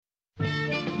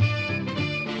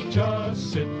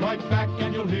Just sit right back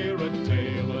and you'll hear a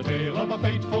tale of a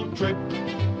fateful trip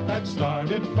that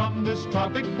started from this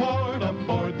tropic port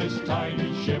aboard this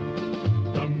tiny ship.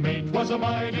 The mate was a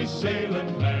mighty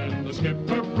sailing man, the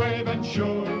skipper brave and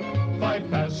sure. 5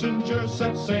 passengers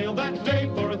set sail that day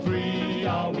for a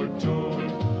 3-hour tour,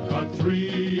 a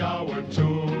 3-hour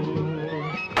tour.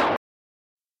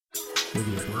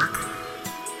 Maybe at work,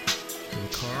 in the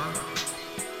car,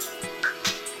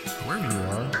 wherever you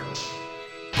are.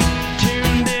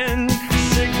 Tuned in,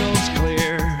 signals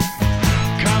clear,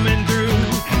 coming through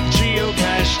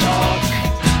Geocache Talk.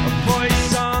 A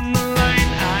voice on the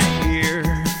line I hear,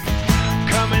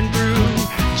 coming through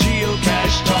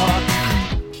Geocache Talk.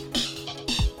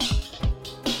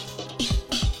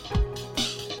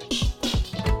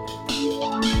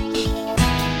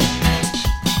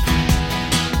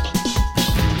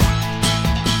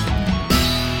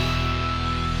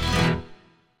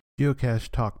 Geocache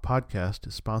Talk podcast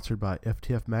is sponsored by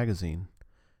FTF Magazine.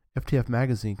 FTF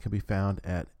Magazine can be found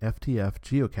at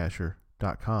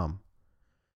ftfgeocacher.com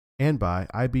and by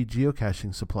IB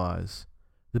Geocaching Supplies.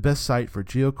 The best site for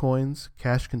geocoins,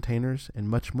 cache containers, and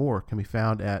much more can be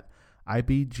found at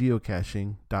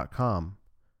ibgeocaching.com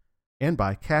and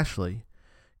by Cachly.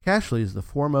 Cachly is the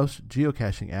foremost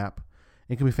geocaching app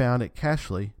and can be found at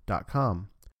cachly.com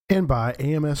and by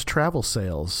AMS Travel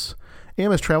Sales.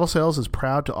 AMS Travel Sales is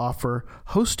proud to offer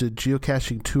hosted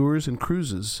geocaching tours and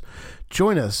cruises.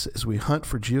 Join us as we hunt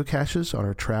for geocaches on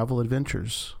our travel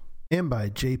adventures. And by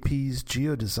JP's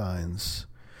Geodesigns.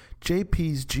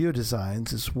 JP's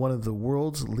Geodesigns is one of the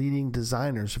world's leading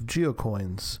designers of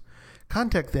geocoins.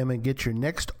 Contact them and get your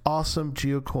next awesome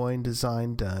geocoin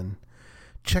design done.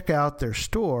 Check out their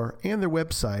store and their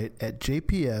website at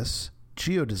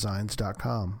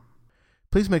jpsgeodesigns.com.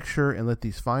 Please make sure and let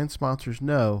these fine sponsors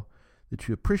know that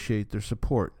you appreciate their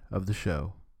support of the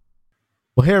show.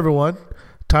 Well, hey everyone,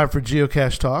 time for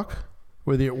Geocache Talk.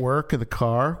 Whether you're at work, in the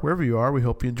car, wherever you are, we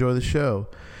hope you enjoy the show.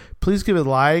 Please give it a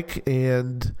like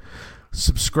and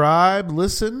subscribe,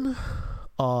 listen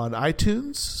on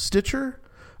iTunes, Stitcher,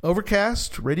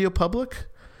 Overcast, Radio Public,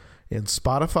 and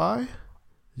Spotify.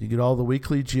 You get all the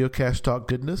weekly Geocache Talk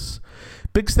goodness.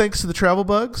 Big thanks to the Travel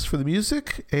Bugs for the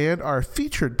music and our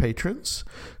featured patrons,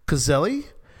 Cazelli,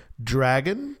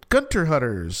 Dragon, Gunter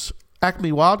Hunters,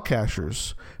 Acme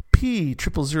Wildcachers,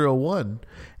 P0001,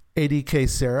 ADK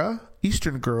Sarah,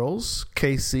 Eastern Girls,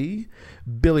 KC,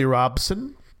 Billy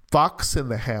Robson, Fox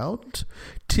and the Hound,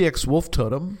 TX Wolf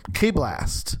Totem,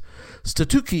 K-Blast,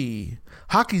 Statuki,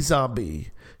 Hockey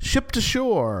Zombie, Ship to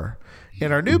Shore,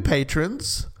 and our new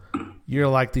patrons, you're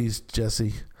like these,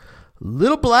 Jesse,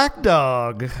 Little Black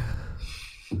Dog.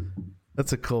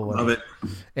 That's a cool one. Love it.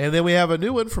 And then we have a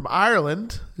new one from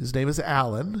Ireland. His name is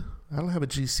Alan. I don't have a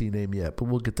GC name yet, but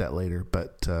we'll get that later.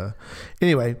 But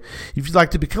anyway, if you'd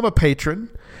like to become a patron,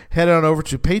 head on over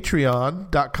to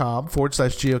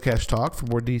patreon.com/geocache talk for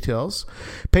more details.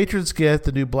 Patrons get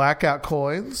the new blackout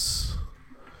coins.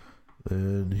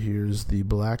 And here's the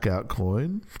blackout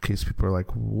coin, in case people are like,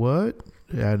 what?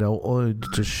 I don't only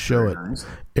just show it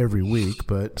every week,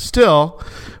 but still,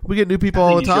 we get new people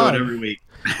all the time. Every week.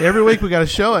 Every week we got to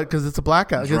show it because it's a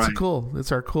blackout. That's It's right. cool.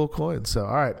 It's our cool coin. So,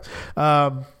 all right.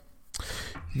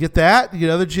 You get that. You get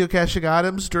other geocaching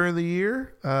items during the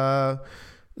year,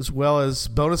 as well as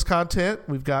bonus content.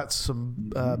 We've got some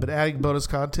been adding bonus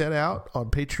content out on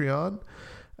Patreon,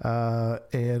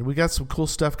 and we got some cool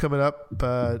stuff coming up.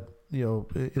 In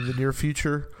the near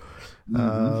future.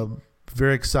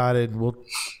 Very excited. We'll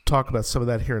talk about some of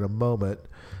that here in a moment.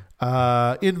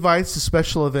 Invites to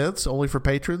special events only for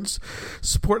patrons.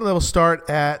 Support levels start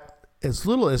at as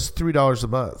little as $3 a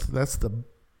month. That's the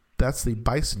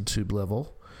Bison Tube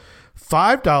level.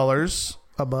 $5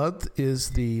 a month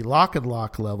is the Lock and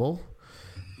Lock level,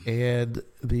 and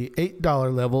the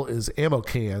 $8 level is Ammo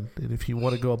Can. And if you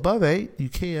want to go above 8, you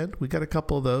can. We got a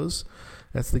couple of those.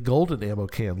 That's the Golden Ammo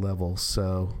Can level.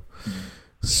 So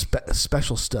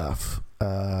special stuff.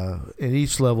 And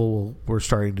each level we're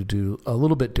starting to do a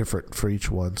little bit different for each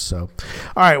one. So,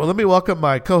 all right. Well, let me welcome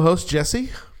my co-host Jesse.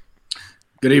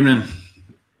 Good evening.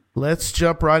 Let's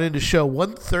jump right into show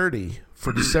 130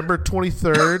 for December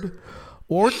 23rd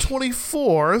or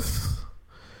 24th.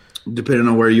 Depending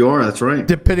on where you are, that's right.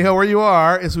 Depending on where you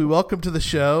are, as we welcome to the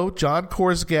show John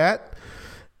Korsgatt.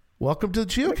 Welcome to the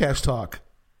Geocache Talk.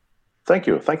 Thank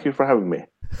you. Thank you for having me.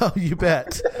 Oh, you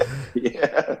bet.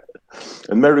 Yeah.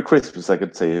 And Merry Christmas, I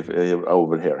could say,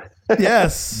 over here.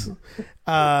 Yes.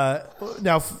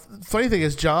 Now, funny thing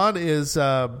is, John is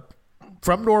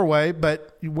from Norway,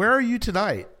 but where are you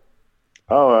tonight?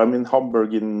 Oh, I'm in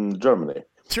Hamburg in Germany.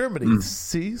 Germany.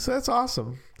 See, so that's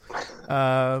awesome.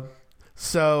 And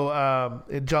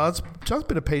John's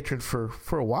been a patron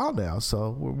for a while now,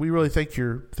 so we really thank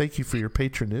you for your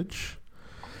patronage.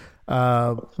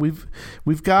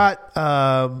 We've got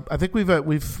I think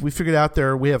we've figured out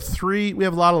there we have a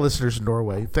lot of listeners in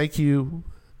Norway. Thank you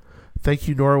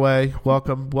Norway.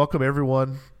 Welcome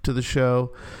everyone to the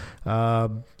show.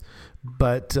 But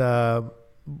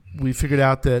we figured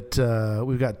out that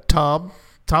we've got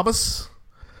Thomas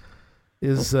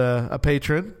is a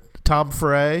patron. Tom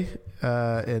Frey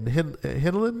and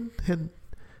Hinlin.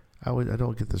 I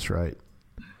don't get this right.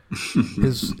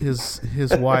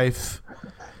 His wife.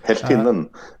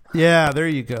 Hinlin. Yeah, there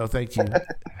you go. Thank you.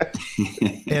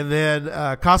 And then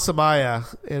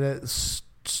Kasamaya and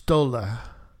Stola.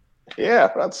 Yeah,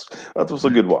 that was a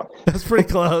good one. That's pretty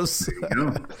close.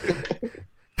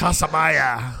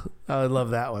 Kasamaya. I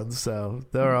love that one. So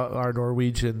they're our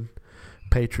Norwegian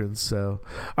patrons. So,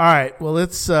 all right. Well,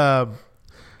 let's jump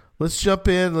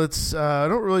in. I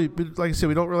don't really, like I said,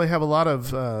 we don't really have a lot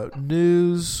of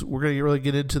news. We're going to really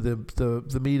get into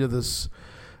the meat of this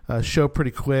show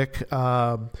pretty quick.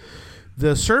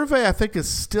 The survey, I think, is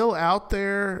still out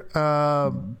there,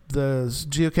 the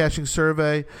geocaching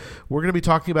survey. We're going to be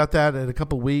talking about that in a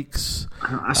couple weeks.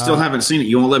 I still haven't seen it.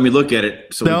 You won't let me look at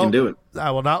it so we can do it.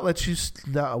 I will not let you.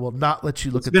 No, I will not let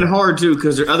you look at it. It's been hard, too,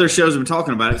 because there are other shows have been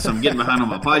talking about it, so I'm getting behind on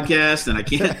my podcast, and I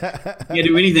can't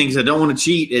do anything because I don't want to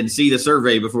cheat and see the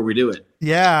survey before we do it.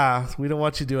 Yeah, we don't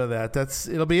want you doing that.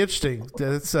 It'll be interesting.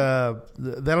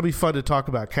 That'll be fun to talk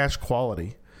about, cache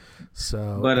quality.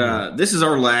 But this is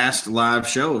our last live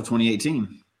show of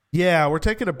 2018. Yeah, we're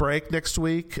taking a break next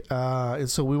week, and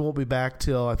so we won't be back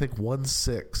till I think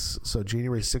 1/6. So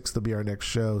January 6th will be our next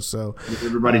show. So give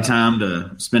everybody time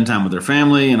to spend time with their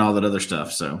family and all that other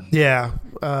stuff. So yeah,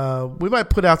 we might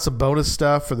put out some bonus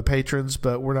stuff for the patrons,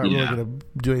 but we're not really going to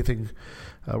do anything.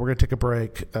 We're going to take a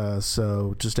break.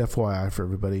 So just FYI for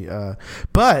everybody.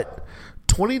 But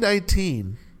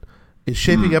 2019 is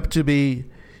shaping up to be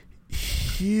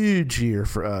huge year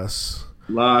for us.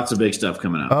 Lots of big stuff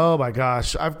coming out. Oh my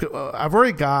gosh, I've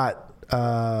already got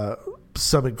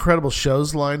some incredible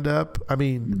shows lined up. I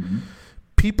mean,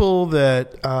 people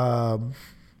that are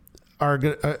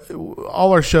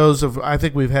all our shows of. I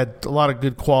think we've had a lot of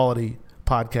good quality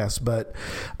podcasts, but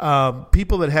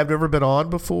people that have never been on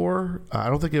before. I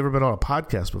don't think they've ever been on a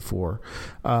podcast before,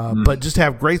 but just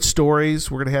have great stories.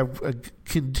 We're going to have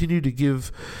continue to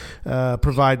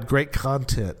provide great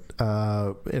content.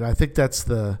 And I think that's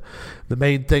the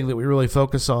main thing that we really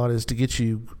focus on is to get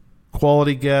you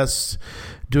quality guests,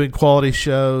 doing quality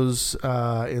shows,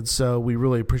 and so we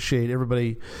really appreciate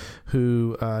everybody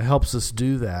who helps us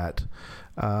do that.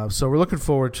 So we're looking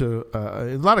forward to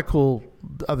a lot of cool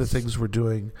other things we're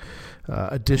doing,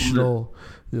 additional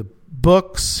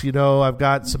books. I've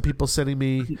got some people sending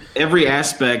me every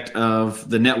aspect of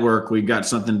the network. We've got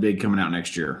something big coming out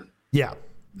next year. Yeah,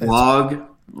 vlog.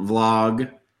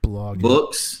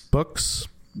 Books,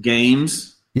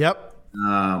 games. Yep.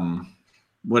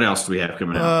 What else do we have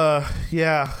coming out?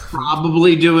 Yeah.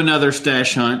 Probably do another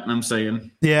stash hunt. I'm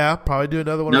saying. Yeah, probably do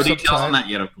another one. No details on that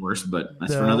yet, of course, but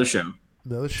that's for another show.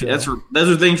 Another show. Those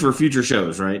are things for future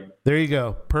shows, right? There you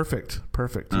go. Perfect.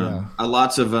 Yeah. A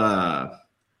lot of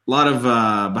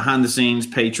behind the scenes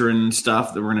patron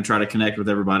stuff that we're going to try to connect with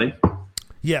everybody.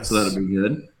 Yes. So that'll be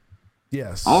good.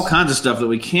 Yes. All kinds of stuff that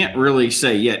we can't really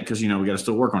say yet because we got to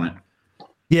still work on it.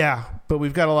 Yeah, but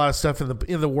we've got a lot of stuff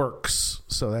in the works,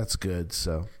 so that's good.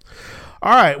 So,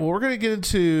 all right. Well, we're going to get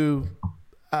into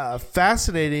a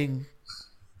fascinating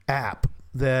app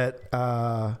that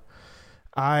I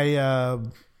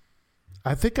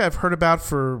think I've heard about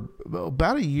for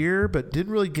about a year, but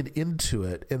didn't really get into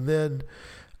it. And then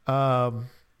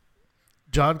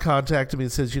John contacted me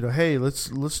and says, hey,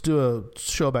 let's do a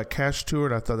show about Cache Tour,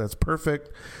 and I thought that's perfect.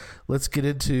 Let's get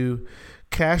into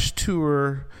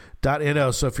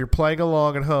CacheTour.no. So if you're playing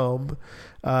along at home,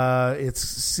 it's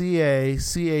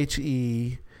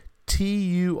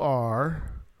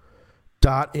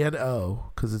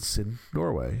CacheTour.no because it's in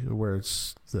Norway, where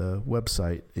the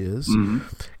website is.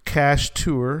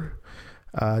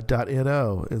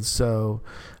 CacheTour.no, and so.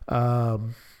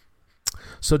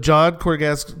 So John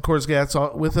Korsgaard's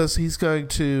with us. He's going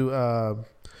to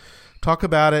talk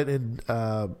about it. And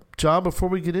John, before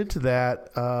we get into that,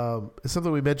 it's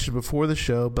something we mentioned before the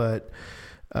show, but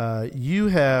you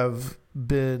have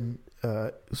been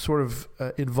sort of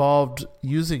involved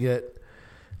using it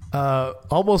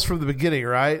almost from the beginning,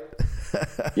 right?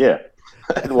 Yeah.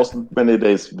 It wasn't many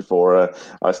days before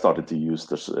I started to use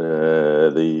the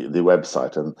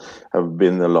website, and have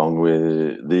been along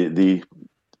with the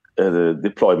the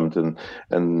deployment and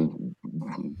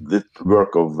the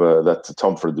work of that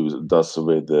Tomford does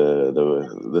with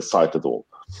the site at all.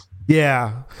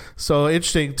 Yeah. So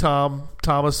interesting.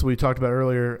 Thomas, we talked about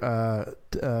earlier.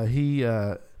 He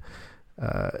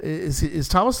is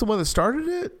Thomas the one that started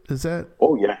it? Is that?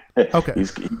 Oh yeah. Okay. He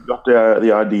got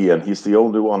the idea, and he's the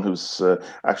only one who's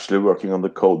actually working on the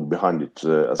code behind it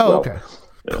as well. Okay.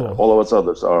 Cool. All of us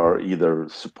others are either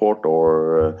support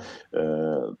or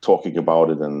talking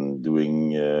about it and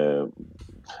doing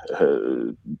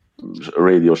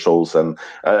radio shows and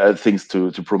things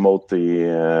to promote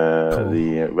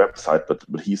the website. But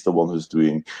he's the one who's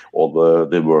doing all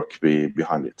the work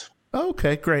behind it.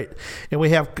 Okay, great. And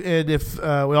we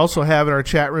also have in our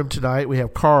chat room tonight, we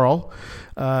have Carl,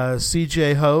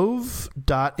 cjhove.no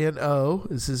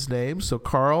is his name. So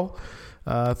Carl,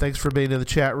 thanks for being in the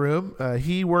chat room.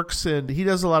 He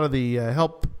does a lot of the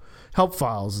help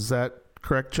files. Is that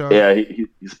correct, John? Yeah,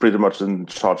 he's pretty much in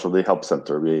charge of the help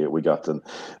center we got, and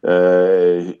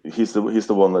he's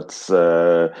the one that's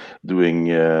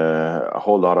doing a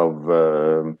whole lot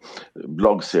of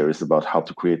blog series about how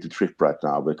to create a trip right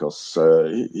now, because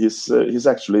he's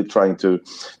actually trying to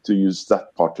use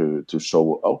that part to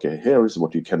show, okay, here is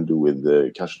what you can do with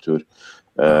Cachetur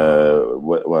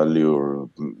while you're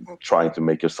trying to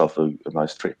make yourself a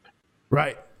nice trip.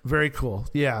 Right. Very cool.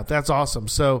 Yeah, that's awesome.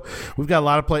 So we've got a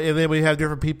lot of play, and then we have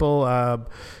different people.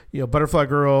 Butterfly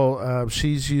Girl,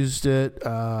 she's used it.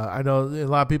 I know a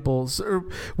lot of people.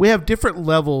 We have different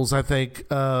levels. I think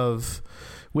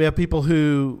we have people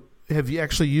who have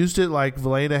actually used it, like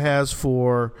Valena has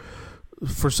for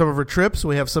some of her trips.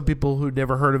 We have some people who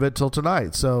never heard of it till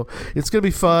tonight. So it's going to be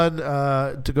fun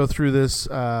to go through this,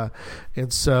 and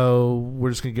so we're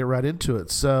just going to get right into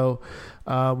it. So.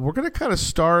 We're going to kind of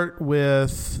start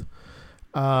with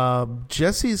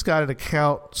Jesse's got an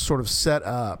account sort of set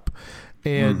up,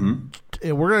 and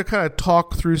we're going to kind of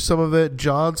talk through some of it.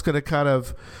 John's going to kind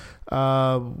of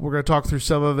we're going to talk through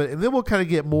some of it, and then we'll kind of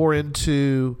get more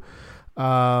into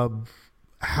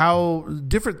how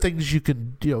different things you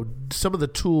can, some of the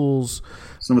tools.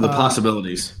 Some of the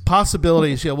possibilities.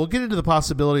 Yeah, we'll get into the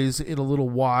possibilities in a little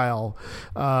while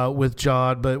with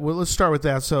John, but let's start with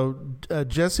that. So,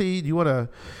 Jesse, do you want to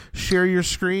share your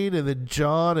screen, and then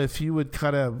John, if you would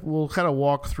we'll kind of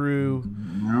walk through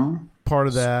part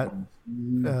of that,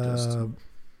 and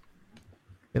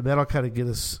that'll kind of get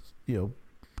us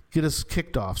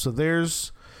kicked off. So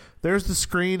there's the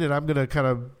screen, and I'm going to kind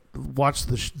of watch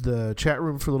the chat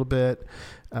room for a little bit.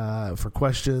 For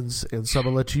questions, and so I'm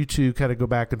going to let you two kind of go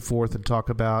back and forth and talk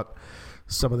about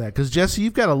some of that. Because, Jesse,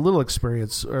 you've got a little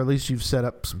experience, or at least you've set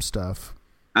up some stuff.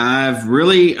 I've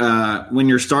really, when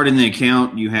you're starting the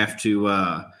account, you have to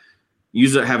have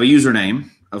a username,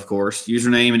 of course,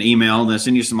 username and email. Then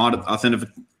send you some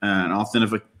authentication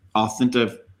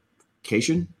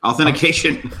email.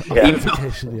 Yeah.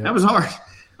 That was hard.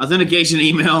 Authentication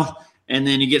email, and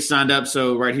then you get signed up.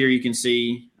 So right here you can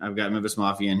see I've got Memphis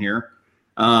Mafia in here.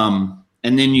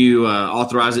 And then you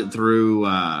authorize it through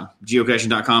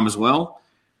geocaching.com as well.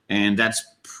 And that's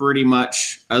pretty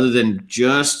much, other than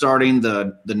just starting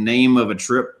the name of a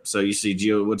trip. So you see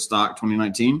Geo Woodstock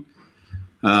 2019.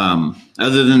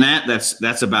 Other than that,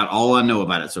 that's about all I know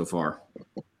about it so far.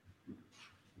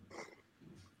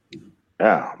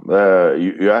 Yeah,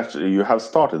 you have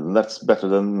started, and that's better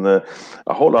than a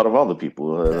whole lot of other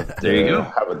people. There you go.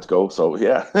 Haven't go, so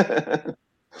yeah.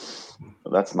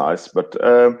 That's nice, but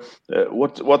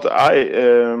what I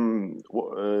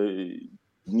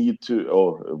need to,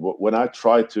 or when I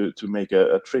try to make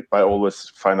a trip, I always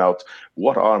find out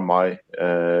what are my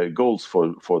goals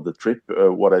for the trip,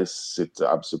 what is it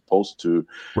I'm supposed to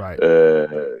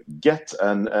get,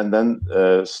 and then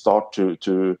start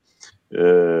to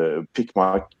pick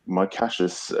my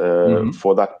caches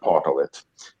for that part of it.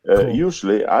 Cool.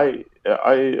 Usually, I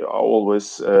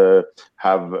always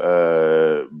have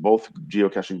both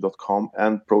geocaching.com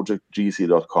and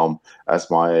projectgc.com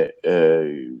as my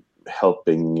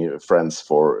helping friends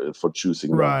for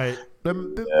choosing right.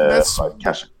 That's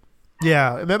caching.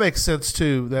 Yeah, and that makes sense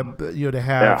too. That to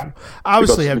have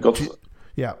obviously because,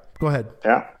 yeah. Go ahead.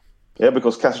 Yeah,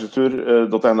 because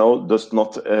Cachetur.no does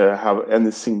not have any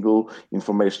single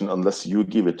information unless you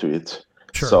give it to it.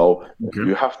 Sure. So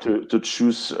you have to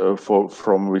choose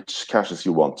from which caches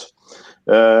you want.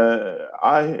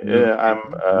 I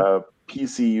am a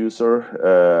PC user.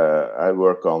 I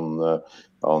work on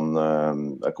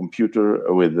a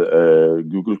computer with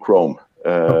Google Chrome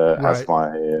as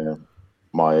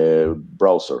my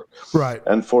browser. Right.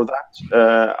 And for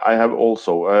that, I have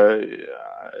also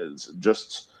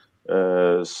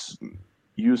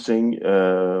using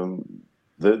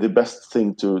the best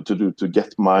thing to do to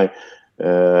get my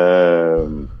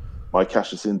my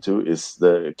caches into is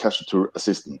the Cachetur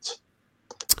Assistant.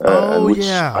 And which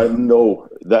I know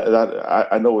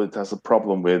I know it has a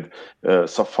problem with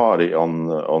Safari on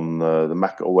the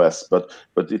Mac OS, but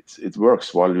it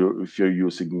works if you're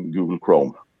using Google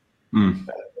Chrome.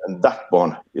 And that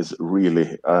one is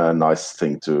really a nice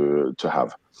thing to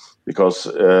have, because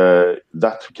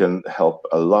that can help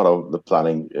a lot of the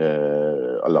planning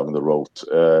along the road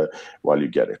while you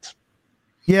get it.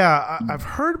 Yeah, I've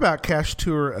heard about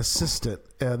Cachetur Assistant.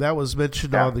 That was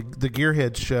mentioned on the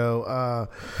Gearhead show.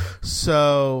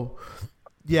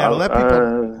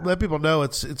 Let people know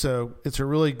it's a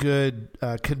really good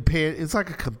companion. It's like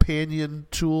a companion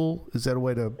tool. Is that a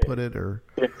way to put it? Or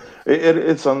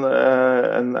it's on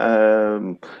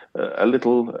a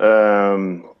little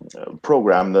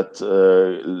program that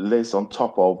lays on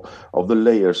top of the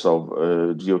layers of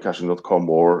geocaching.com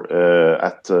or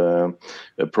at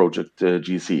Project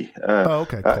GC.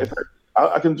 Okay. Cool. If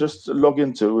I can just log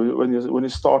into when you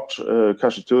start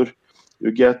Cachetur.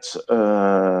 You get,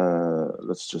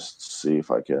 let's just see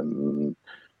if I can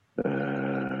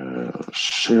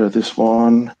share this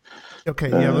one. Okay,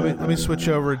 yeah. Let me switch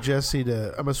over, Jesse.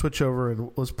 I'm gonna switch over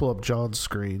and let's pull up John's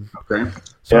screen. Okay.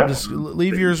 So just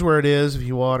leave yours where it is if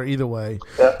you want, or either way.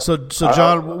 Yeah. So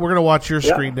John, we're gonna watch your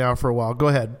screen now for a while. Go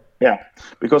ahead. Yeah,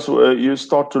 because you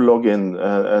start to log in,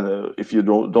 and if you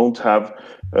don't have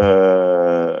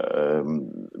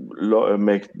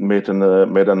made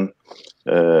an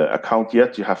account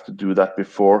yet, you have to do that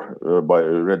before by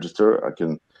register. I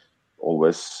can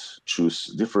always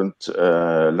choose different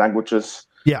languages.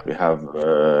 Yeah, we have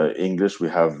English, we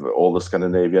have all the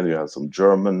Scandinavian, we have some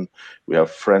German, we have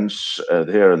French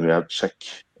here, and we have Czech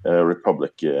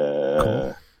Republic.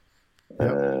 Cool.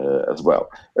 As well.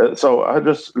 So I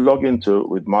just log into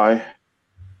with my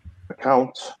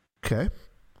account. Okay.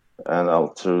 And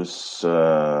I'll choose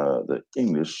the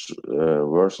English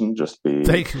version.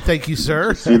 Thank you,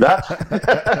 sir. See that?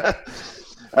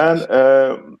 And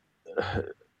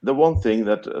the one thing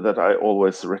that I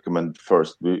always recommend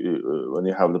first when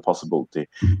you have the possibility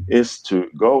is to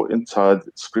go inside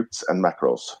scripts and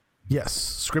macros. Yes,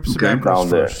 scripts and macros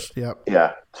first. Yep.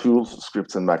 Yeah, tools,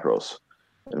 scripts, and macros.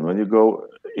 And when you go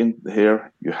in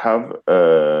here, you have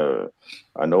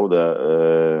I know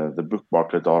the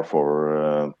bookmarklet are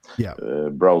for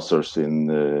browsers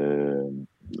in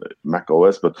Mac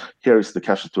OS, but here is the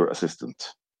Cachetur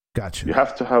Assistant. Gotcha. You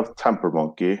have to have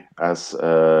TamperMonkey as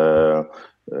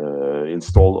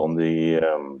installed on the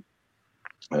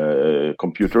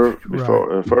computer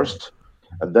before first,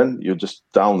 and then you just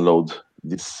download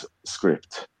this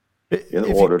script in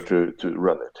order to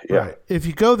run it. Yeah. Right. If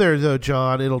you go there though,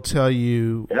 John, it'll tell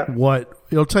you what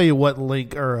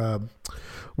link or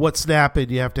what snap-in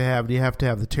you have to have. You have to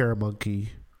have the TerraMonkey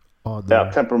on there.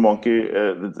 Yeah, TamperMonkey.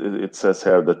 It says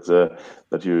here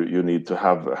that you need to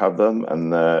have them,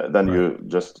 and then you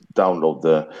just download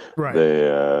the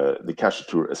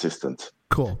Cachetur Assistant.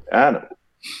 Cool. And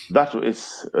that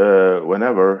is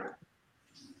whenever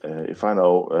if I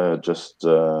know just.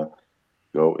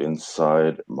 Go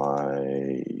inside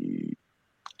my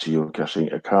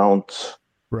geocaching account.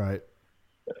 Right.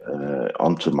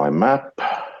 Onto my map.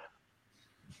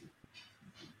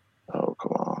 Oh,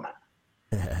 come on.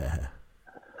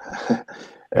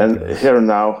 And here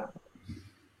now,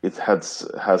 it has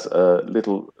a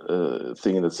little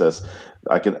thing that says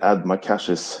I can add my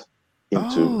caches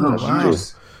into Cachetur.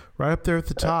 Nice. Right up there at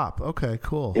the top. Okay,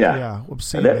 cool. Yeah. I'm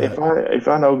seeing and that. If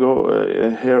I now go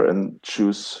here and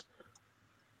choose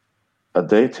a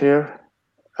date here,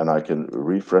 and I can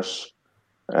refresh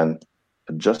and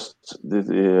adjust the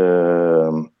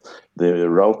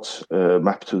route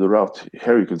map to the route.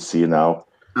 Here you can see now.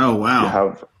 Oh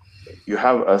wow! You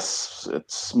have a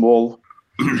small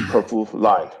purple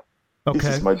line. Okay.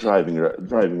 This is my driving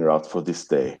route for this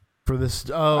day. For this,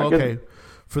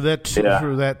 for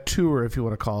that tour, if you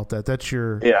want to call it that. That's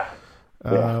your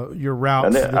your route.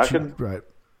 And then right.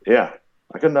 Yeah,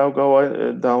 I can now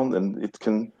go down, and it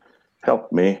can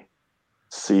help me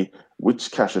see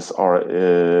which caches are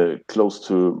close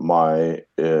to my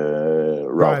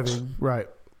route. Driving, right.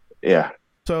 Yeah.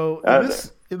 So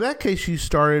in that case, you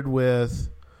started with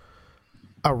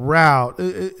a route.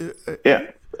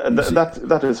 Yeah, and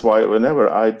that is why whenever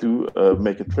I do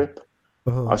make a trip,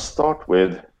 I start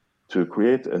with to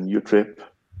create a new trip.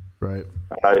 Right.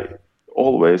 I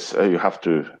always you have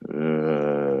to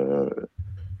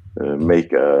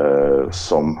make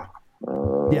some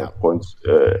points.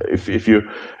 If you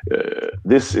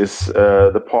this is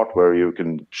the part where you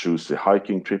can choose the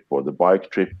hiking trip or the bike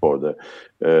trip or the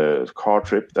car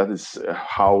trip. That is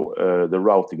how the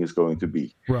routing is going to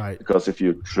be. Right. Because if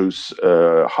you choose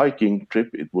a hiking trip,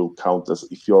 it will count as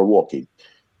if you're walking.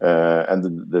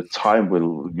 And the time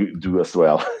will do as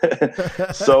well.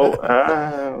 So,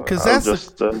 because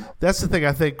that's the thing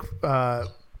I think.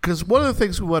 Because one of the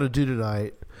things we want to do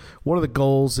tonight, one of the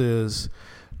goals is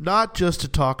not just to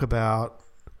talk about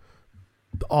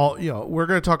all. We're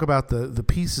going to talk about the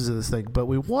pieces of this thing, but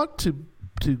we want to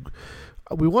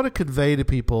convey to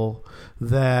people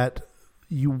that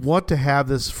you want to have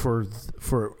this for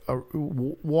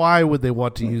why would they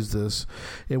want to use this?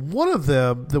 And one of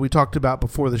them that we talked about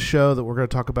before the show that we're going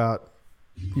to talk about,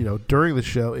 during the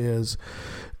show is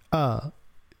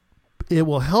it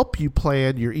will help you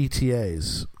plan your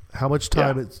ETAs. How much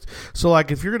time it's so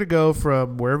like if you're going to go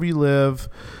from wherever you live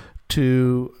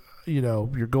to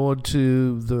you're going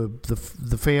to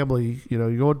the family,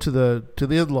 you're going to the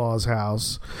in-laws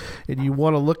house, and you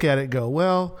want to look at it and go,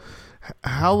 well,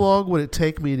 how long would it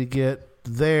take me to get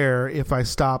there if I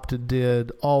stopped and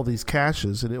did all these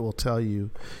caches? And it will tell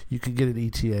you can get an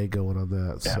ETA going on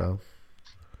that. Yeah. So,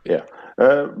 yeah.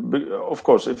 Of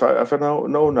course, if I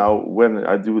know now when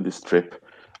I do this trip,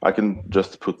 I can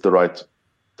just put the right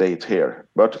date here.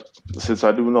 But since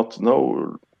I do not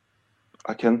know,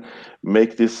 I can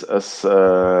make this as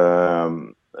a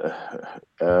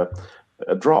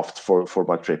draft for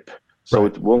my trip. So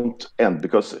it won't end,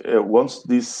 because once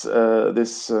this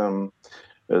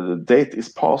date is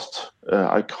passed,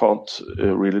 I can't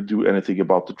really do anything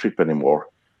about the trip anymore.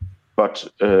 But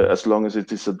as long as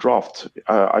it is a draft,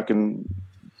 I can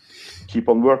keep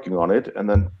on working on it and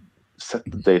then set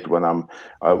the date when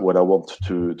I want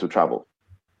to travel.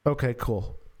 Okay,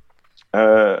 cool.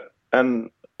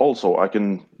 And also I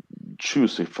can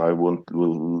choose if I will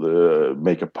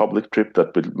make a public trip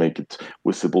that will make it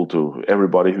visible to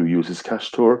everybody who uses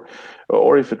Cache Tour,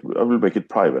 or if I will make it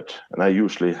private. And I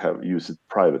usually use it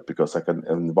private because I can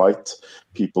invite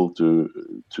people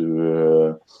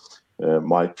to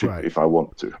my trip if I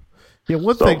want to. Yeah,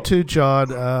 one thing too, John,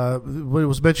 what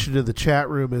was mentioned in the chat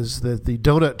room is that the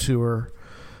Donut Tour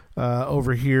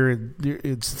over here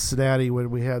in Cincinnati, when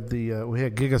we had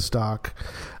Gigastock,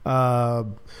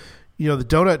 the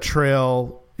Donut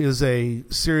Trail is a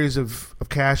series of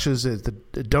caches at the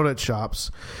donut shops,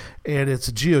 and it's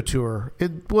a geotour.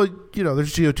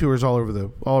 There's geotours all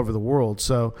over the world.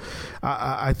 So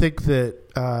I think that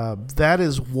that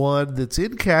is one that's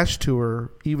in Cache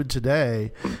Tour even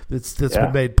today. That's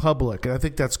been made public, and I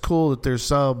think that's cool that there's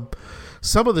some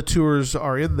of the tours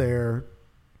are in there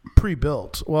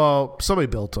pre-built. Well, somebody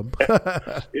built them.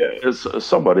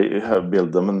 Somebody have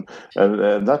built them,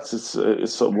 and that's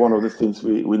one of the things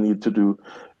we need to do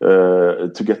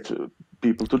to get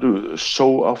people to do.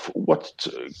 Show off what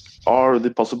are the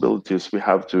possibilities we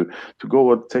have to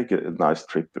go and take a nice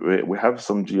trip. We have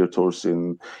some geotours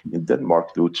in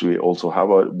Denmark, which we also have,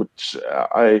 which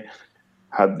I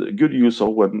had good use of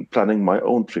when planning my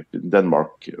own trip in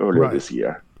Denmark earlier this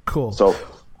year. Cool. So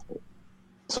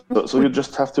you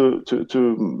just have to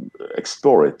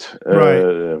explore it.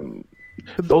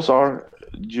 Those are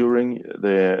during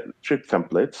the trip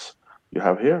templates you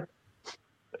have here.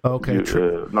 Okay.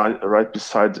 Right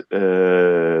beside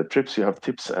trips, you have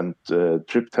tips and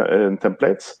trip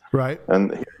templates. Right.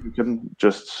 And here you can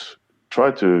just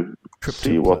try to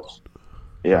see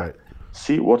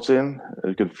see what's in.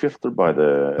 You can filter by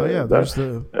the. Oh yeah, there's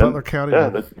the Butler County.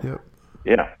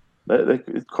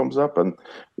 It comes up, and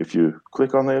if you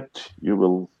click on it, you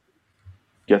will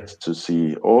get to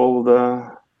see all the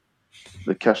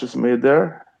caches made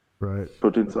there. Right.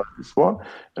 Put inside this one,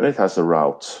 and it has a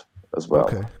route as well.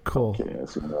 Okay, cool. Okay,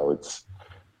 as you know, it's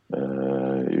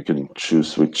you can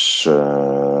choose which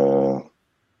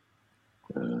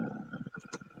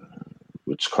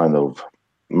kind of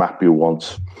map you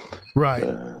want. Right.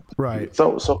 Right.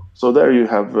 So there you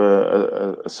have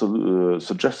a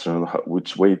suggestion on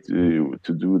which way to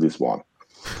do this one.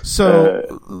 So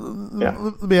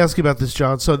let me ask you about this,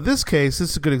 John. So in this case,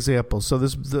 this is a good example. So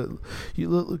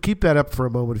you keep that up for a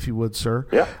moment, if you would, sir.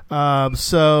 Yeah.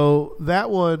 So that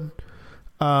one,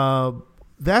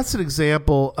 that's an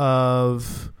example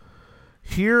of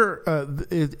here.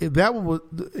 That one,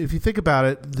 if you think about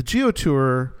it, the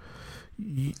GeoTour,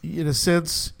 in a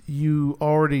sense, you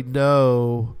already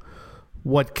know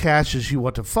what caches you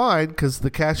want to find, because the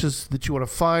caches that you want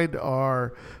to find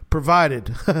are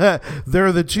provided.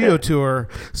 They're the GeoTour.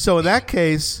 So in that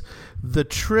case, the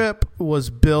trip was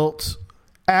built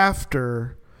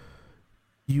after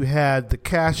you had the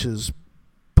caches,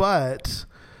 but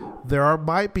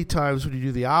might be times when you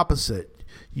do the opposite.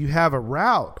 You have a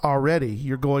route already.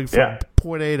 You're going from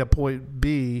point A to point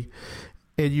B,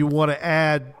 and you want to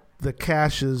add the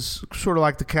caches, sort of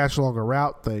like the cache along a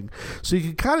route thing. So you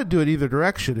can kind of do it either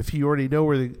direction if you already know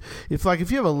where if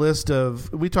you have a list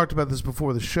of, we talked about this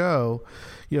before the show,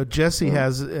 Jesse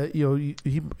has,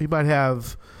 he might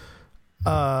have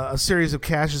a series of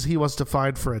caches he wants to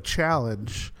find for a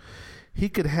challenge. He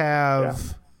could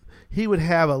have, he would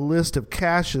have a list of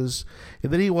caches,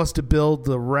 and then he wants to build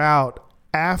the route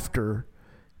after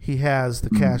he has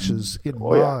the caches in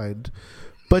mind.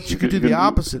 But you could do the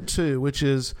opposite too, which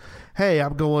is, hey,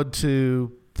 I'm going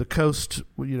to the coast,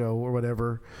 or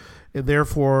whatever, and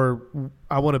therefore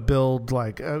I want to build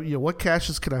what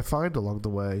caches can I find along the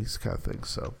way, this kind of thing.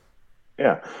 So,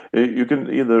 yeah, you can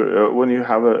either when you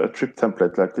have a trip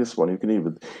template like this one, you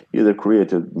can either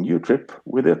create a new trip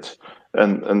with it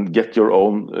and get your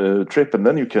own trip, and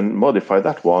then you can modify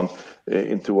that one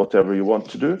into whatever you want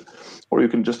to do. Or you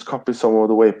can just copy some of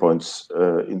the waypoints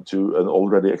into an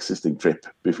already existing trip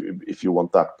if you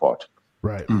want that part.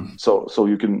 Right. So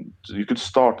you can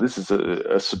start. This is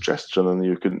a suggestion, and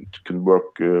you can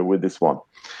work with this one.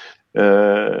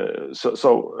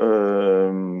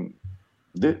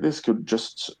 This could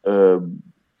just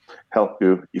help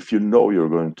you if you know you're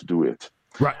going to do it.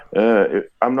 Right.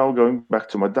 I'm now going back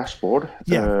to my dashboard.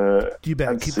 Yeah. You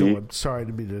better keep going. Sorry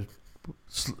to be to.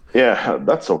 Yeah,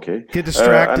 that's okay. Get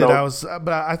distracted.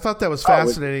 I thought that was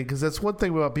fascinating because that's one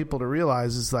thing we want people to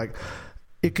realize is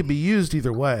it can be used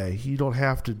either way. You don't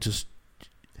have to just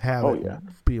have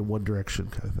be in one direction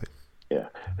kind of thing. Yeah,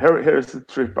 here's the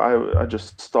trip I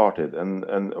just started, and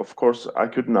of course I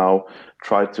could now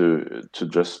try to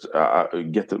just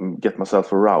get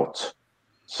myself a route.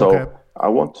 So I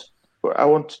want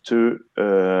to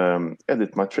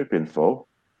edit my trip info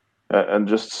and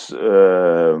just.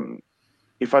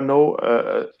 If I know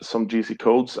some GC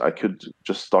codes, I could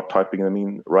just start typing them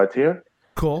in right here.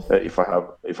 Cool. If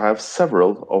I have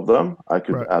several of them, I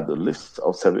could add a list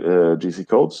of GC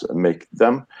codes and make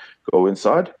them go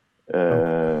inside.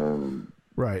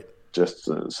 Right. Just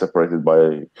separated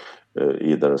by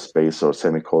either a space or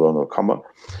semicolon or comma.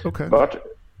 Okay. But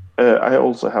I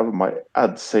also have my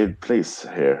add saved place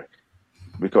here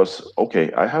because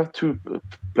I have two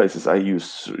places I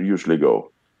usually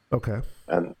go. Okay.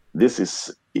 And this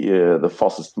is the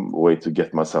fastest way to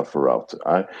get myself a route.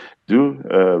 I do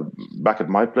back at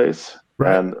my place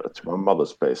and to my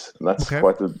mother's place. And that's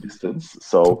quite a distance.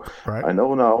 So I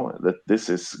know now that this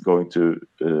is going to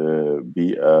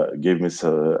give me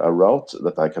a route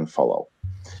that I can follow.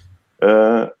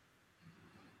 To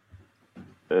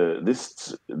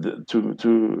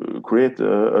create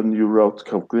a new route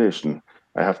calculation,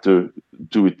 I have to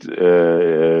do it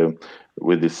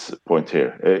with this point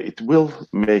here. It will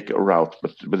make a route,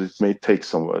 but it may take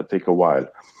a while.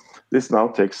 This now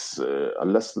takes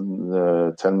less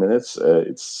than 10 minutes.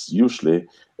 It's usually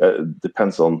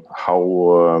depends on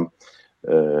how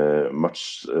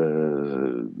much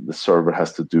the server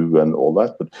has to do and all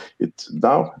that. But it's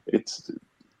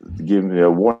giving me a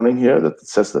warning here that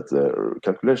says that the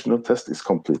calculation of test is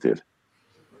completed.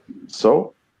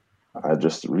 So I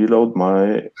just reload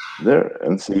there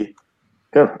and see.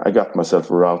 Here, I got myself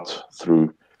a route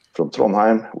from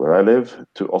Trondheim, where I live,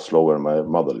 to Oslo, where my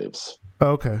mother lives.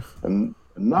 Okay. And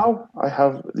now I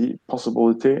have the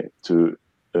possibility to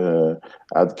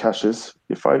add caches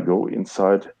if I go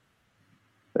inside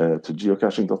to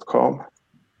geocaching.com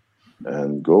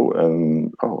and go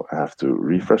and I have to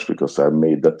refresh because I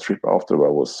made that trip after I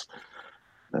was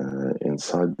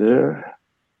inside there.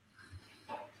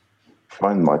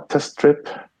 Find my test trip.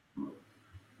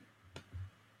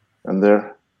 And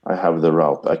there I have the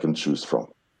route I can choose from.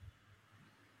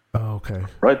 Oh, okay.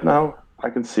 Right now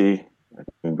I can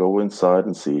go inside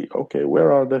and see,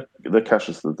 where are the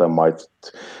caches that I might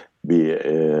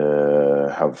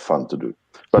have fun to do.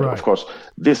 But of course,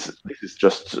 this is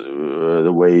just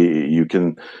the way you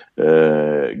can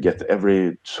get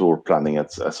every tour planning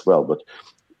as well. But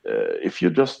if you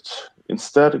just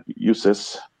instead use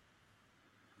this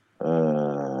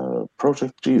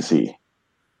Project GC.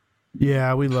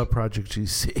 Yeah, we love Project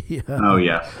GC. Oh,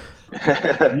 yeah.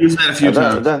 Use that a few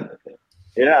times.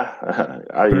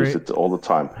 I use it all the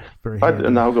time. I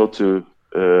now go to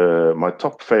my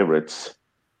top favorites.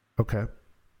 Okay.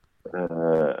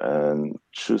 And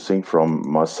choosing from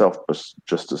myself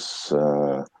just as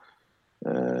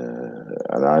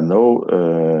and I know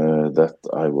that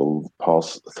I will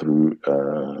pass through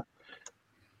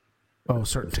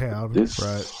certain town,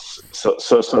 right? So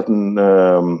certain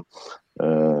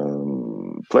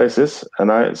places,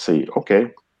 and I see.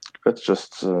 Let's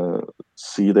just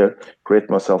see there, create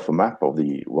myself a map of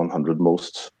the 100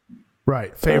 most.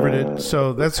 Right, favorited.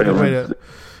 So that's a good way to.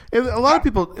 And a lot of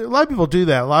people do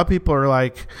that. A lot of people are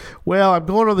like, "Well, I'm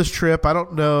going on this trip. I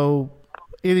don't know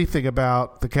anything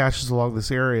about the caches along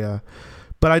this area,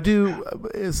 but I do."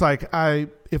 It's like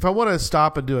if I want to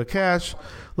stop and do a cache,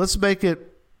 let's make it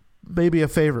maybe a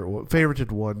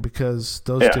favorited one because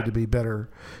those tend to be better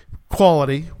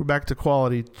quality. We're back to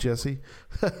quality, Jesse.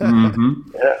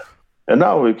 Yeah. And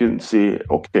now we can see,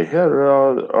 okay, here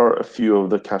are a few of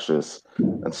the caches,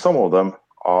 and some of them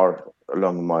are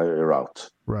along my route.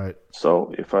 Right.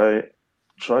 So if I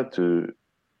try to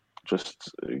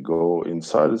just go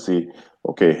inside and see,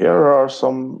 okay, here are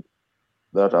some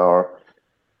that are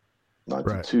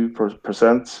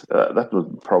 92%. That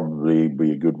would probably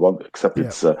be a good one, except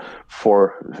it's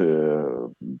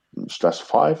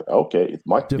 4/5. Okay, it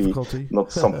might difficulty. be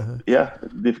not some.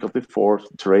 Difficulty 4,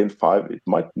 terrain 5. It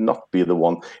might not be the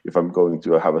one if I'm going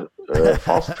to have a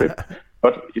fast trip.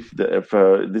 But if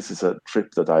this is a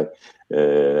trip that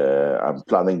I'm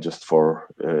planning just for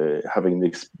having the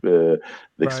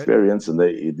experience and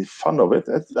the fun of it,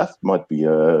 that might be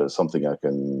something I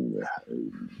can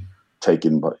take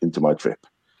into my trip.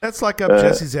 That's like up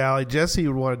Jesse's alley. Jesse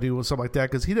would want to do something like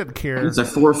that because he doesn't care. It's a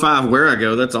 4 or 5 where I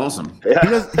go. That's awesome.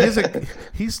 Yeah.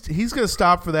 He's going to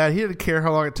stop for that. He doesn't care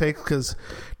how long it takes because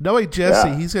knowing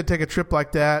Jesse, he's going to take a trip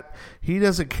like that. He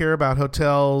doesn't care about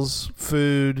hotels,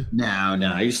 food. No,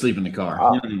 you sleep in the car.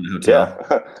 You don't need a hotel.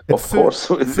 Yeah, of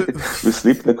course. We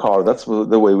sleep in the car. That's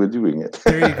the way we're doing it.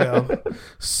 There you go.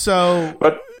 So,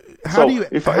 how do we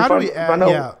add?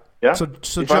 So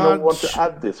if John, I don't want to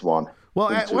add this one. Well,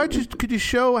 could you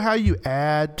show how you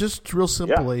add, just real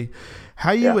simply,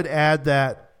 how you would add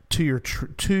that to your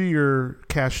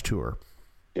cache tour?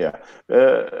 Yeah,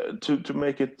 to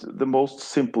make it the most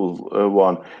simple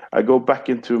one, I go back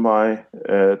into my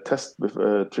test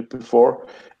trip before,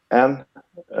 and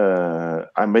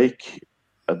I make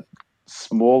a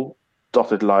small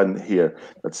dotted line here.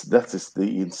 That is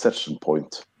the insertion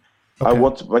point. Okay. I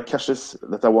want my caches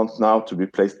that I want now to be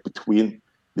placed between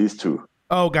these two.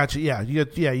 Oh, gotcha. Yeah, you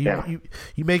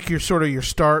make your sort of your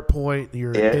start point,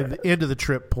 your end of the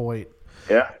trip point.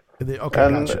 Yeah.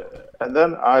 Gotcha. And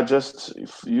then I just,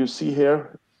 if you see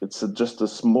here, it's just a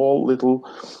small little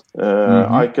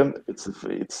icon. It's 2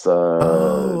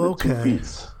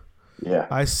 feet. Yeah,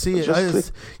 I see it.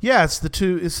 It's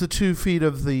the 2 feet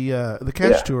of the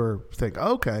cache tour thing.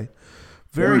 Okay,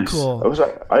 very cool.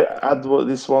 I add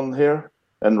this one here,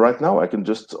 and right now I can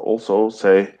just also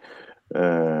say.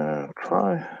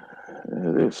 Try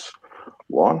this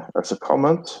one. That's a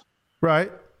comment.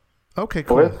 Right. Okay,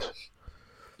 cool.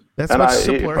 That's much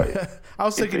simpler. I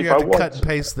was thinking you have to cut and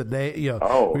paste the name. You're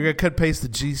going to cut and paste the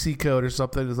GC code or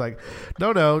something. It's like,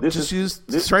 no, just use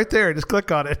this right there. Just click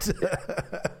on it.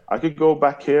 I could go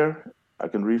back here. I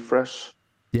can refresh.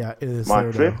 Yeah, it is my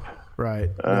there trip. Now. Right.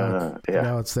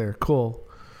 Now it's there. Cool.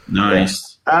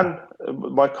 Nice. Yeah. And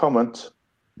my comment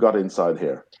got inside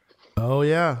here. Oh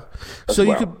yeah, so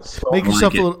you could make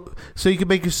yourself a little. So you could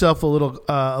make yourself a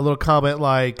little comment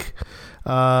like,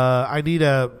 "I need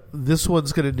This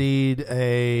one's going to need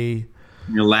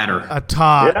your ladder, a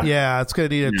top. Yeah, it's going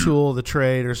to need a tool of the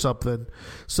trade or something.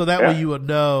 So that way you would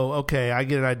know. Okay, I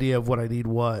get an idea of what I need,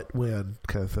 when,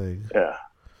 kind of thing. Yeah,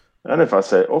 and if I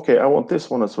say, okay, I want this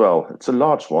one as well. It's a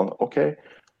large one. Okay,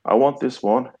 I want this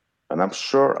one, and I'm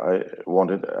sure I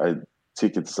want it. I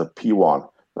think it's a P1.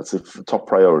 That's the top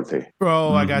priority.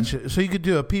 Oh, I got you. So you could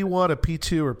do a P1, a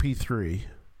P2, or P3.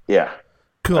 Yeah.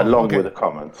 Cool. Along with a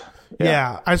comment.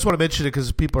 Yeah. I just want to mention it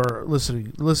because people are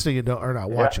listening and are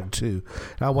not watching too.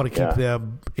 And I want to keep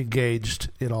them engaged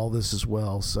in all this as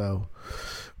well. So,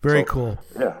 very cool.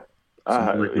 Yeah.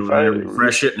 If I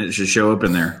refresh it, and it should show up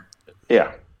in there.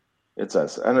 Yeah. It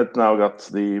says, and it now got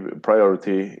the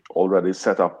priority already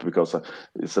set up because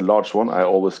it's a large one. I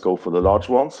always go for the large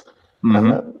ones. Mm-hmm.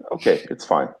 And then, okay, it's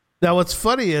fine. Now, what's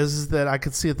funny is that I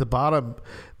can see at the bottom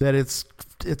that it's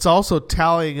also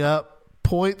tallying up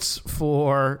points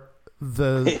for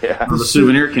the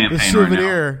souvenir campaign. The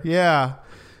souvenir, right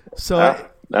So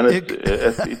and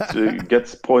it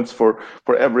gets points for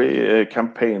every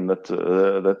campaign that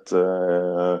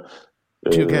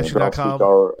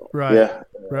geocaching.com. Right. Yeah.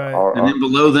 Right. And then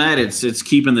below that, it's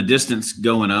keeping the distance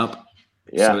going up.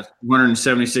 Yeah. So it's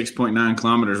 176.9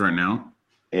 kilometers right now.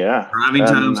 Yeah. Driving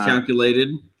times calculated.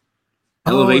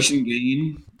 Elevation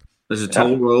gain. There's a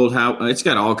toll road. It's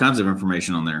got all kinds of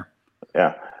information on there.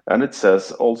 Yeah. And it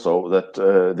says also that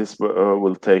this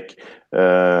will take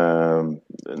 9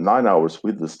 hours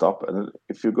with the stop. And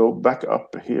if you go back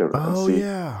up here and see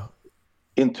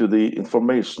into the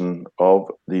information of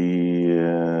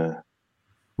the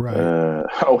Right.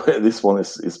 This one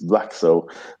is black, so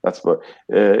that's what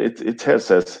it here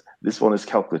says. This one is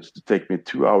calculated to take me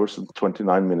 2 hours and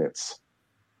 29 minutes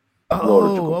in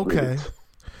order to complete okay. it.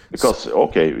 Because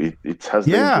it has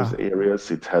dangerous areas,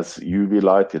 it has UV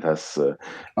light, it has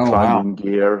climbing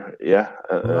gear,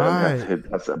 Right. it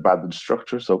has abandoned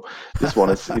structure. So this one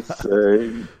is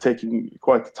taking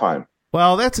quite the time.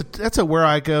 Well, that's a where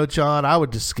I go, John. I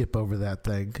would just skip over that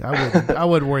thing. I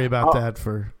wouldn't worry about that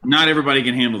for. Not everybody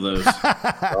can handle those.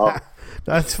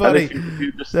 That's funny. And if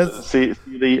you just see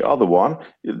the other one,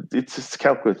 it's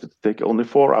calculated to take only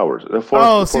 4 hours.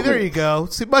 See, there you go.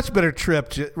 See, much better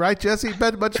trip, right, Jesse?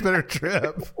 Much better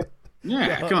trip.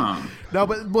 Yeah, come on. No,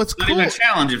 but what's Not cool? even a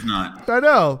challenge if not. I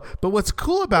know, but what's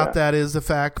cool about that is the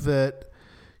fact that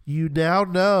you now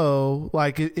know,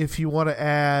 like, if you want to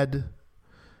add.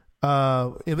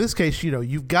 In this case,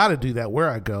 you've got to do that where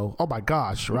I go. Oh my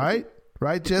gosh, right?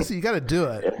 Right, Jesse? You got to do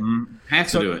it. Have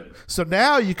to do it. So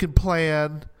now you can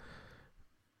plan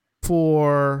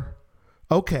for,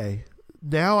 okay,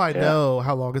 now I know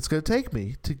how long it's going to take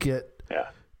me to get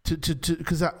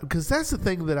because that's the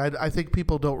thing that I think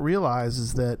people don't realize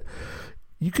is that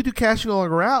you could do caching along a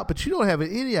route, but you don't have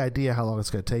any idea how long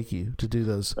it's going to take you to do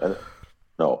those.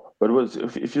 No, but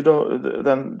if you don't,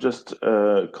 then just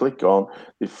click on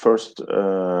the first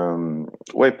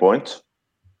waypoint.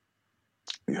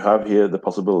 You have here the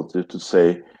possibility to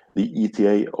say the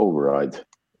ETA override.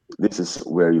 This is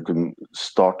where you can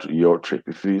start your trip.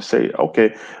 If you say,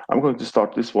 okay, I'm going to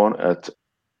start this one at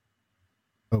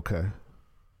 8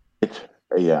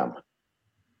 a.m.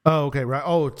 Oh, okay, right.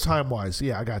 Oh, time-wise.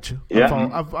 Yeah, I got you. Yeah.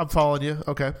 I'm following you.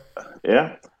 Okay.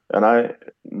 Yeah, and I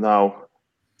now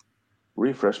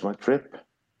refresh my trip.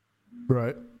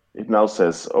 Right. It now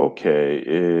says, okay,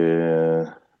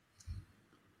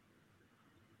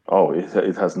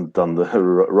 it hasn't done the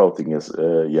routing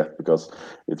yet because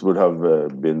it would have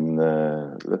been,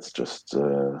 let's just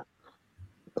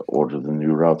order the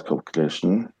new route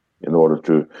calculation in order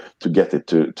to get it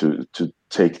to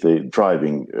take the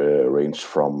driving range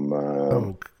from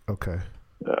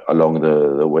along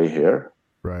the way here.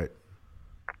 Right.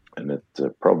 And it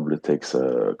probably takes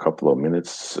a couple of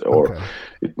minutes, or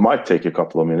it might take a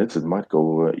couple of minutes. It might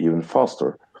go even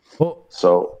faster. Well,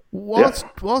 so while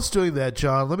it's doing that,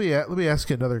 John, let me ask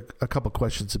you a couple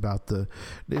questions about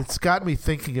it's got me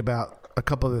thinking about a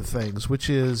couple other things, which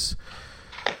is,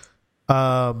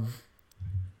 so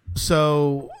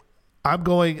I'm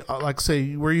going, like,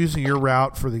 say we're using your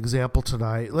route for the example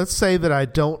tonight. Let's say that I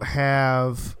don't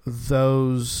have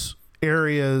those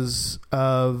areas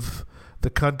of the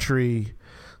country.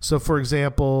 So, for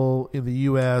example, in the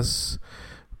U.S.,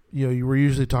 you were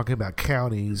usually talking about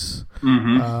counties.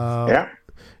 Mm-hmm.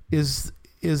 Is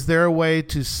there a way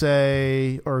to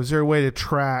say, or is there a way to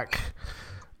track,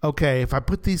 okay, if I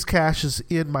put these caches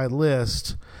in my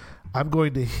list, I'm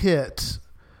going to hit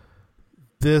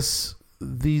these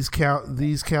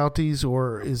counties,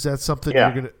 or is that something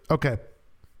you're going to? Okay.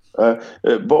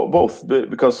 Both,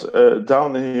 because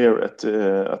down here at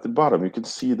the bottom you can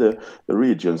see the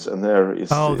regions, and there is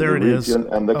there the it region is.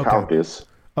 and the counties.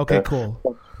 Okay, cool.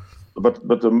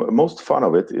 But the most fun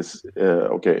of it is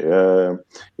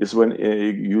is when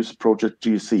you use Project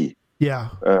GC.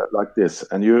 Yeah. Like this,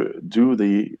 and you do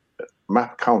the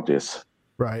map counties.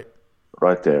 Right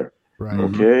there. Right.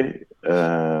 Okay.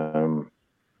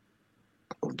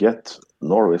 I'll get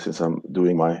Norway since I'm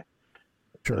doing my.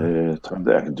 Sure. I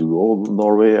can do all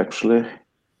Norway actually.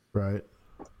 Right.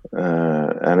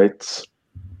 And it's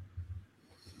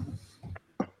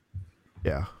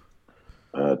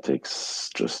takes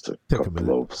just a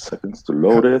couple of seconds to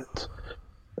load it.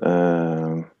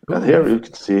 And here you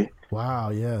can see. Wow.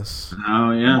 Yes.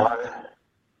 Oh yeah.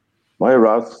 My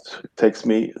route takes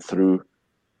me through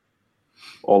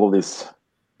all of this.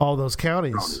 All those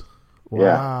counties. Wow.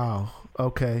 Yeah.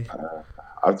 Okay.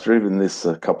 I've driven this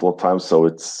a couple of times, so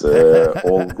it's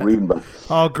all green. But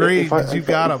all green because you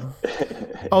got them.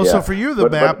 So for you, the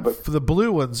map for the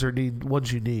blue ones are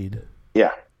ones you need.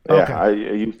 Yeah. Okay. I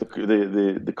use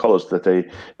the colors that they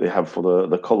have for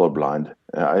the colorblind.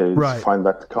 I find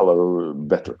that color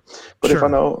better. But if I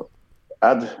now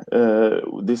add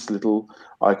this little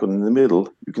icon in the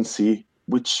middle, you can see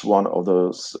which one of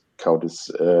those counties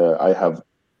I have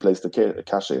placed the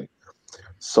cache in.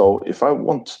 So if I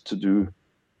want to do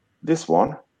this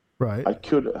one, I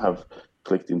could have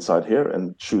clicked inside here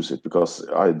and choose it because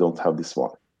I don't have this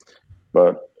one.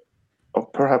 But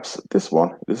perhaps this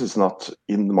one, this is not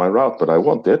in my route, but I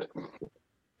want it.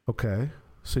 Okay.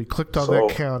 So you clicked on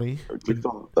that county. I clicked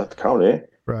on that county.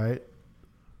 Right.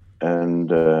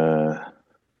 And it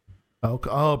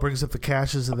brings up the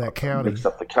caches in that county. Brings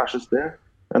up the caches there.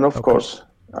 And of course,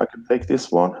 I can take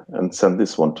this one and send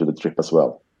this one to the trip as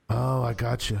well. Oh, I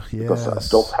got you. Yes. Because I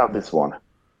don't have this one.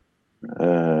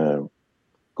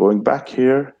 Going back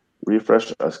here,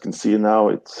 refresh. As you can see now,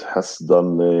 it has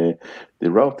done the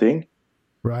routing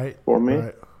for me.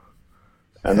 Right.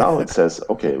 And now it says,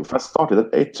 okay, if I started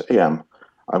at 8 a.m.,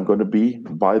 I'm going to be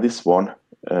by this one,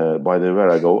 by the where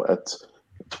I go at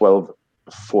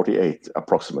 12:48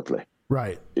 approximately.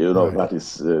 Right. That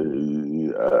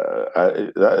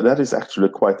is actually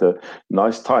quite a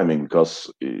nice timing, because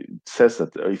it says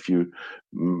that if you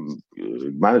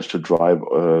manage to drive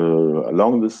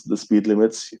along the speed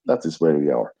limits, that is where we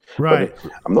are. Right.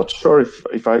 But I'm not sure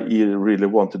if I really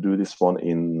want to do this one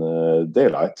in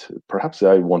daylight. Perhaps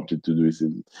I wanted to do this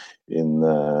in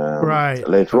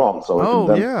later on. So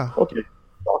okay,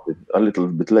 start it a little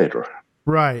bit later.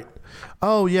 Right.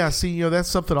 Oh, yeah. See, that's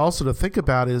something also to think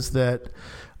about, is that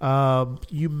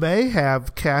you may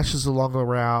have caches along the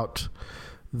route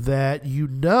that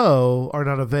are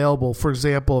not available. For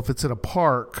example, if it's in a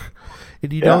park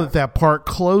and you know that park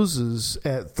closes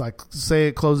at, like, say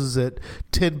it closes at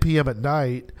 10 p.m. at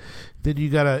night, then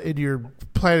and you're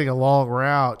planning a long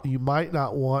route, you might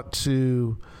not want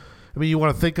to, you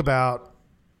want to think about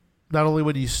not only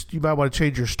when you might want to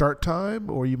change your start time,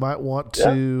 or you might want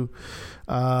to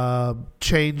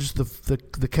change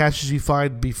the caches you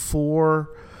find before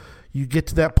you get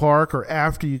to that park or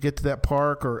after you get to that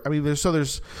park, or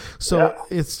since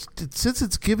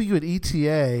it's giving you an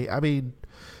ETA.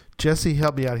 Jesse,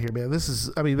 help me out here, man.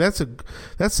 That's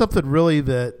something really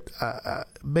that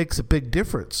makes a big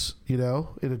difference, in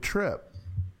a trip.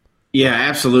 Yeah,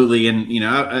 absolutely. And,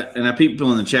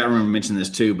 people in the chat room mentioned this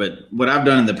too, but what I've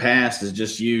done in the past is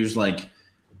just use like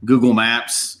Google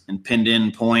Maps and pinned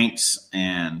in points,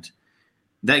 and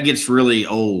that gets really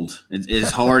old.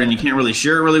 It's hard, and you can't really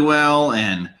share it really well,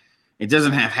 and it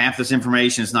doesn't have half this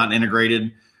information. It's not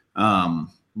integrated.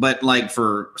 But like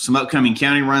for some upcoming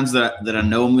county runs that I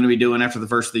know I'm going to be doing after the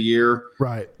first of the year,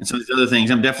 right, and some of these other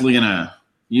things, I'm definitely going to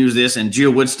use this. And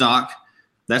Geo Woodstock,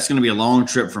 that's going to be a long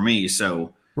trip for me,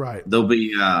 so right, there'll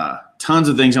be tons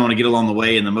of things I want to get along the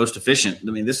way, and the most efficient.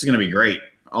 This is going to be great.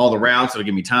 All the routes, it'll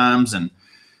give me times. And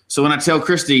so when I tell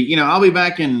Christy, I'll be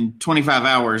back in 25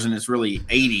 hours and it's really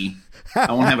 80,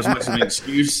 I won't have as much of an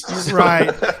excuse. So. Right.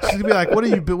 She's going to be like, what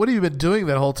have you been doing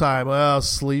that whole time? Well,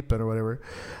 sleeping or whatever.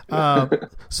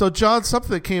 So John,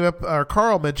 something that came up, or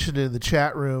Carl mentioned in the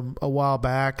chat room a while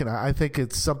back, and I think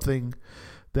it's something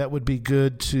that would be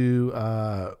good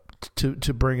to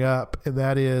bring up, and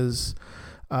that is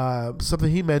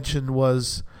something he mentioned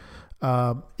was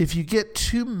if you get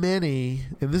too many,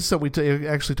 and this is something we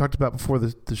actually talked about before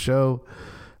the show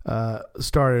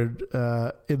started,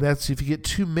 and that's if you get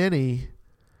too many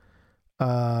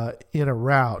in a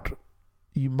route,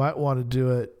 you might want to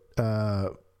do it.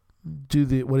 Do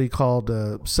the what he called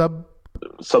sub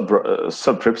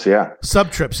trips, yeah.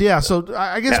 Sub trips, yeah. So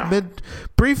I guess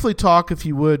briefly talk, if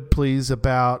you would, please,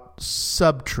 about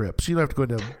sub trips. You don't have to go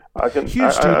into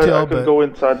huge detail. I can go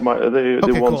inside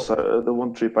the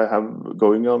one trip I have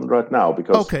going on right now,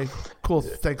 because okay, cool.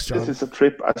 Thanks, John. This is a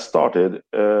trip I started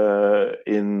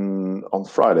on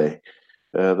Friday,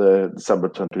 the December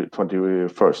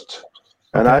 21st,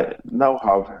 and I now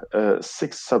have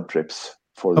 6 sub trips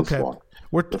for this one.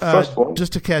 We're the first one,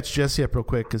 just to catch Jesse up real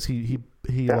quick, because he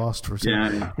lost for a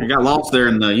second. Yeah, you got lost there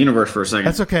in the universe for a second.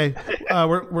 That's okay.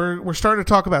 We're starting to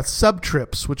talk about sub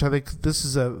trips, which I think this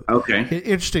is an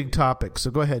interesting topic.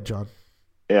 So go ahead, John.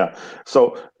 Yeah.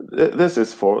 So this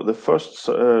is for the first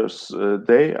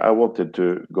day. I wanted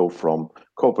to go from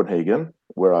Copenhagen,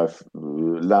 where I've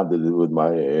landed with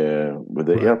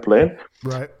the airplane,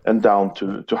 right, and down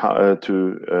to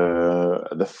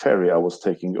the ferry I was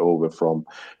taking over from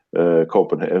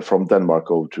Copenhagen, from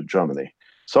Denmark over to Germany.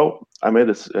 So I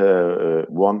made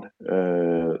one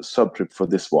sub trip for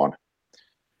this one,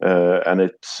 and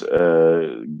it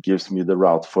gives me the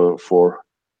route for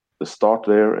the start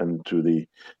there and to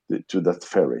that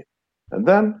ferry, and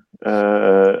then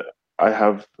I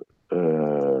have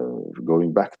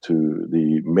going back to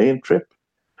the main trip.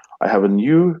 I have a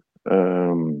new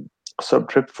sub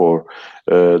trip for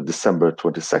December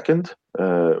 22nd,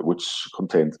 which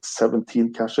contained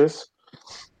 17 caches,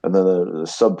 and then a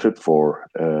sub trip for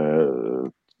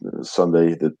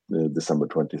Sunday, December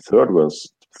 23rd,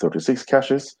 was 36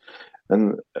 caches,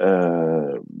 and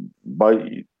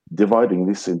by dividing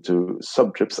this into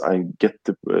sub trips, I get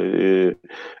a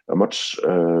much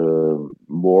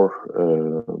more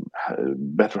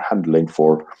better handling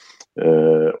for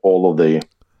all of the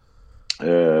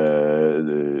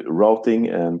routing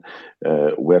and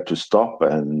where to stop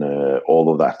and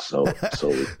all of that. So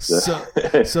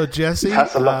So Jesse, it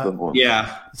has a lot of one.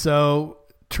 Yeah. so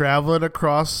traveling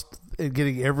across and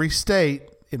getting every state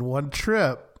in one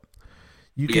trip,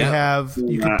 you can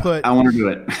put. I want to do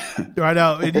it. I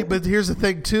know, but here's the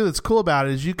thing too that's cool about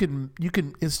it is you can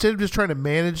instead of just trying to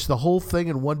manage the whole thing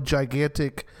in one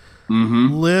gigantic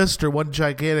list or one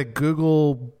gigantic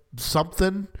Google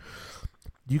something,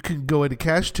 you can go into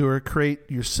Cache Tour, create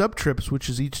your sub trips, which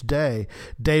is each day.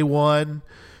 Day one,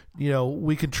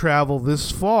 we can travel this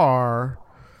far,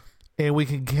 and we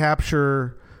can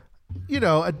capture,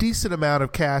 a decent amount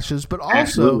of caches, but also,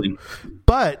 Absolutely.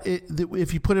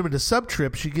 If you put them into sub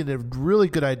trips, you get a really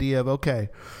good idea of, okay,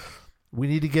 we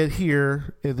need to get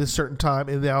here at this certain time,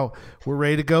 and now we're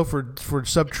ready to go for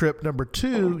sub trip number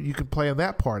 2. You can plan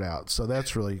that part out, so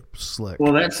that's really slick.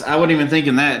 Well, I wasn't even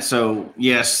thinking that. So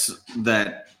yes,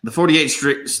 that the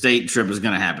 48 state trip is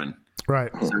going to happen. Right.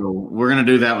 So we're going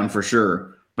to do that one for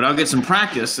sure. But I'll get some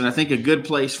practice, and I think a good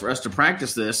place for us to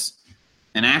practice this,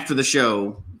 and after the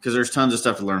show, because there's tons of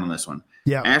stuff to learn on this one.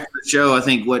 Yeah. After the show, I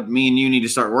think what me and you need to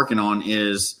start working on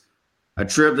is a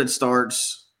trip that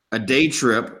starts a day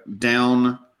trip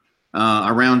down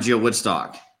around Geo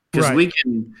Woodstock. Because Right. we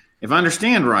can, if I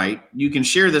understand right, you can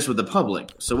share this with the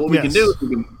public. So what we can do is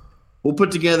we'll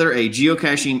put together a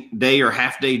geocaching day or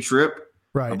half-day trip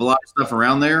Right. of a lot of stuff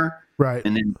around there, Right.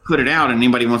 and then put it out. And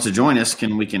anybody wants to join us,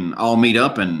 we can all meet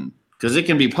up, and because it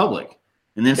can be public,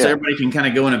 and then so everybody can kind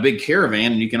of go in a big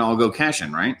caravan, and you can all go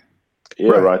caching, right?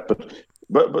 Yeah, Right. right.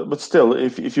 But still,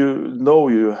 if you know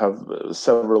you have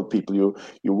several people you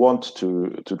want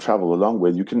to travel along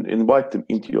with, you can invite them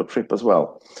into your trip as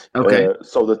well. Okay.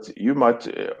 So that you might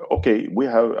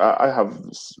I have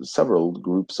several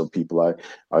groups of people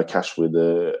I cache with,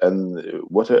 and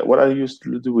what I used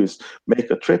to do is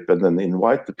make a trip and then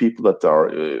invite the people that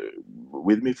are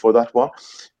with me for that one,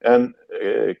 and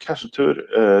Cache Tour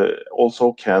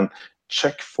also can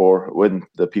check for when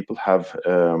the people have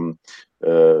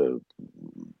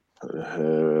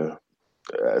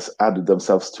added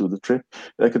themselves to the trip.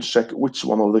 They can check which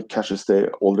one of the caches they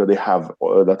already have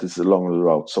that is along the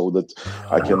route, so that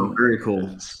I can Very cool.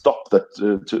 stop that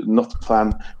to not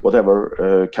plan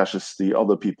whatever caches the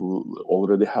other people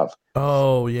already have.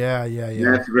 Oh, yeah.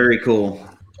 That's very cool.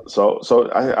 So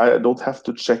I don't have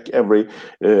to check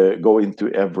go into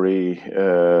every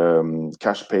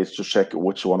cache page to check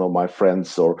which one of my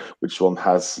friends or which one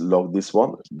has logged this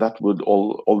one. That would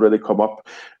already come up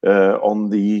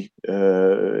on the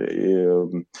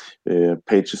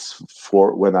pages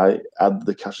for when I add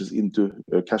the caches into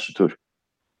Cache Tour.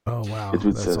 Oh, wow. It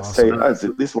would That's say,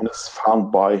 awesome. this one is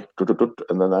found by,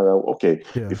 and then I know, okay,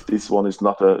 Yeah. if this one is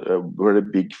not a very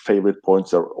big favorite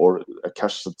point or a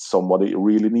cache that somebody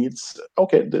really needs,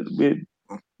 okay, we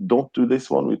don't do this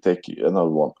one, we take another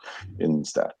one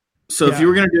instead. So if you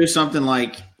were going to do something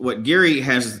like what Gary, you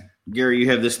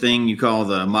have this thing you call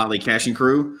the Motley Caching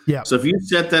Crew. Yeah. So if you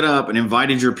set that up and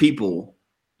invited your people,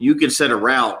 you could set a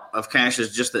route of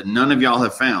caches just that none of y'all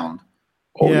have found.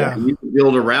 Oh, Yeah. And you can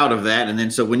build a route of that, and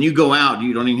then so when you go out,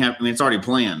 you don't even have. It's already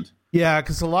planned. Yeah,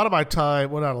 because a lot of my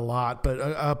time, well, not a lot, but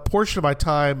a portion of my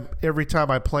time, every time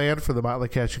I plan for the Motley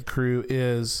Caching Crew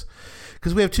is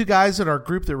because we have 2 guys in our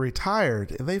group that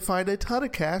retired, and they find a ton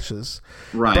of caches.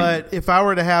 Right. But if I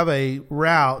were to have a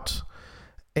route,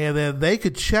 and then they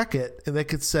could check it, and they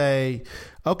could say,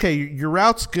 okay, your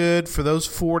route's good for those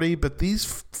 40, but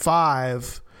these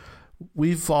 5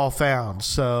 we've all found.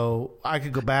 So I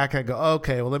could go back and go,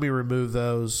 okay, well, let me remove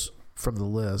those from the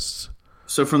list.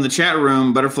 So from the chat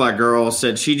room, Butterfly Girl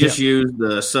said she just used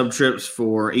the sub trips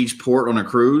for each port on a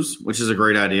cruise, which is a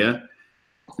great idea.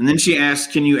 And then she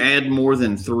asked, can you add more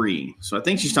than 3? So I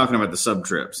think she's talking about the sub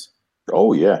trips.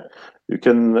 Oh yeah, you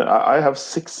can. I have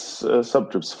 6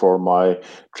 sub trips for my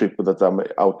trip that I'm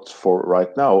out for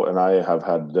right now, and I have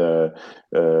had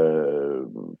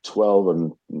 12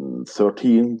 and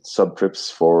 13 sub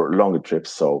trips for longer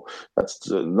trips. So that's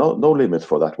no limit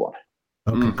for that one.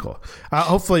 Okay, cool.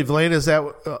 Hopefully, Valena, is that?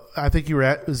 I think you were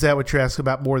at. Is that what you're asking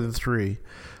about? More than 3?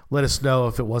 Let us know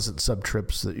if it wasn't sub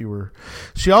trips that you were.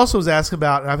 She also was asking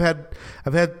about. And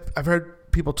I've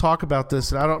heard people talk about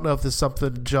this, and I don't know if this is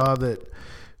something, John, that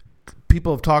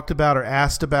people have talked about or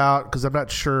asked about, because I'm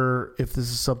not sure if this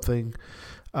is something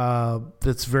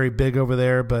that's very big over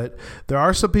there. But there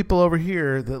are some people over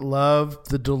here that love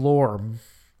the Delorme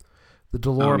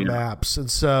maps,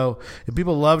 and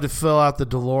people love to fill out the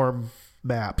Delorme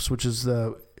maps, which is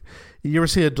you ever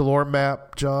see a Delorme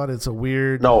map, John? It's a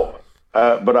weird. No,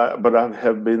 but I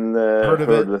have been Heard of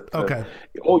it? that. Okay.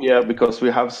 Oh yeah, because we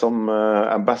have some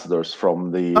ambassadors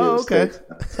from the okay. States.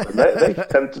 They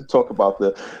tend to talk about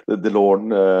the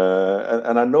DeLorean,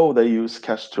 and I know they use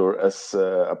CashTour as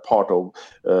a part of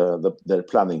their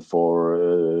planning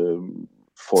for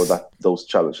those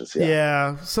challenges.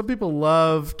 Yeah, some people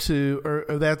love to,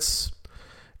 or that's.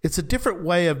 It's a different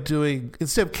way of doing,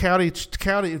 instead of doing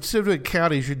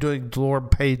counties, you're doing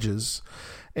DeLorean pages.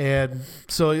 And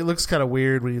so it looks kind of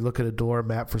weird when you look at a DeLorean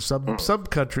map for some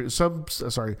countries. Some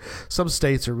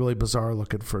states are really bizarre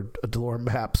looking for DeLorean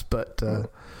maps. But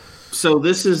so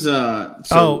this is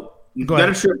you've got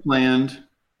a trip planned.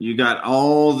 You got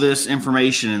all this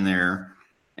information in there,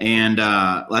 and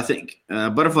I think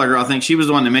Butterfly Girl. I think she was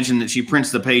the one that mentioned that she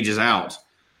prints the pages out.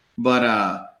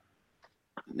 But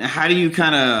how do you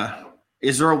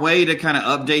is there a way to kind of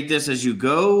update this as you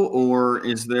go, or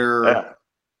is there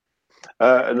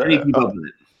any keep up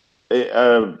with it?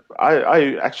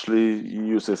 I actually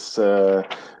use this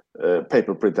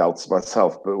paper printouts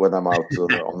myself when I'm out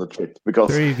on the trip, because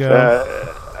there you go.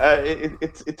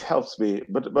 It helps me.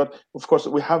 But of course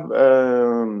we have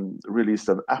released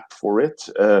an app for it,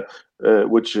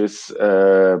 which is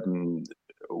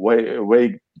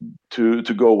way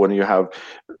to go when you have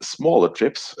smaller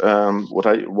trips.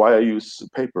 Why I use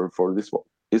paper for this one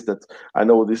is that I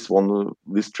know this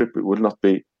trip will not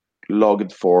be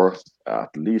logged for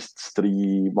at least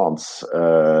 3 months,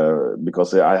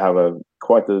 because I have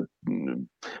quite a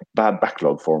bad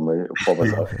backlog for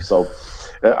myself. So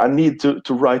I need to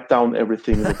write down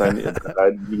everything that I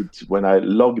need when I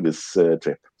log this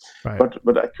trip. Right.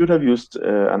 But I could have used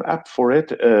an app for it,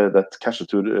 that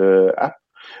CashTour app,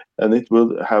 and it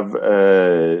will have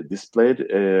displayed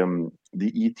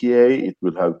the ETA. It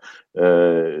will have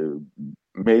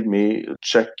made me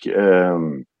check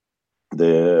the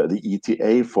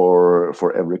ETA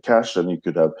for every cache, and you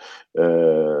could have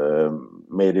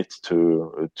made it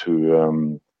to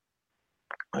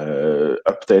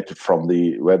update from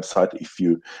the website if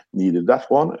you needed that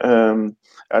one.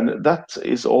 And that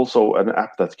is also an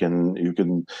app that you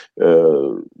can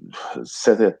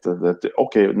set it that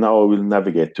okay, now I will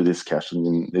navigate to this cache,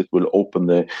 and it will open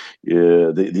the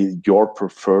your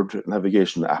preferred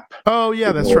navigation app. Oh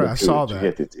yeah, that's right. I saw that.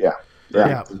 Hit it. Yeah.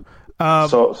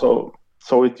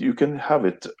 So you can have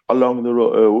it along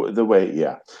the way.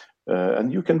 Yeah.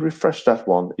 And you can refresh that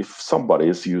one if somebody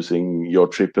is using your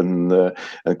trip and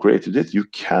created it. You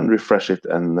can refresh it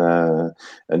and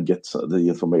get the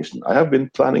information. I have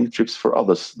been planning trips for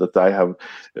others that I have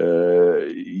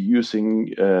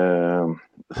using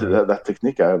that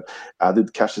technique. I have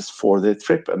added caches for their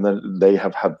trip, and then they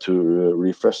have had to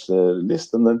refresh the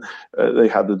list, and then they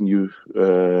had a new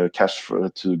cache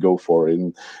to go for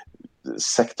in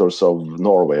sectors of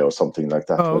Norway or something like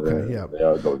that. Oh, okay, yeah. They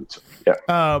are going to.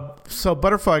 Yeah. So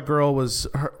Butterfly Girl was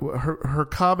her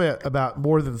comment about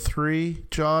more than 3,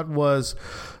 John, was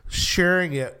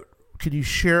sharing it. Can you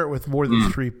share it with more than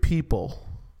 3 people?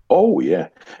 Oh yeah,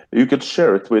 you could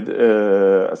share it with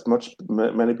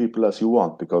many people as you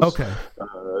want, because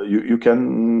you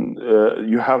can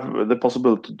you have the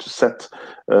possibility to set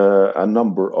a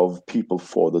number of people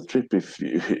for the trip. If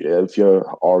you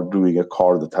are doing a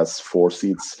car that has 4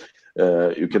 seats,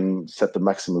 you can set the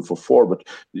maximum for 4, but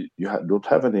you don't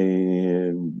have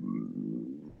any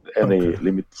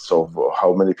limits of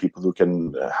how many people who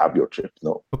can have your trip.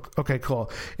 No. Okay, cool.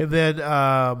 And then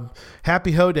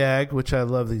Happy Hodag, which I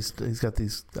love these. He's got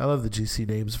these. I love the GC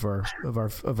names of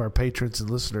our patrons and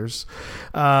listeners.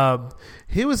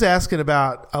 He was asking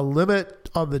about a limit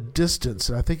on the distance,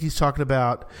 and I think he's talking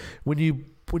about when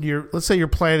you're let's say you're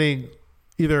planning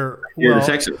either to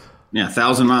Texas. Yeah,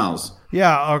 1,000 miles.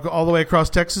 Yeah, all the way across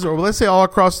Texas, or let's say all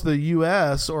across the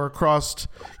U.S. or across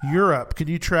Europe. Can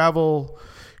you travel?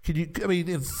 I mean,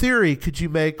 in theory, could you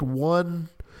make one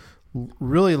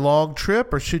really long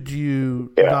trip, or should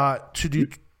you not? Should you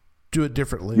do it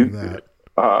differently than that?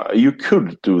 You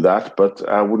could do that, but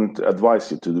I wouldn't advise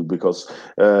you to do, because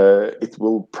it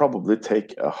will probably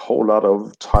take a whole lot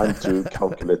of time to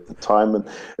calculate the time and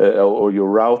or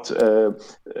your route.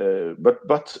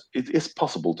 But it is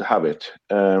possible to have it.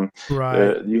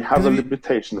 Right. You have a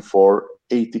limitation for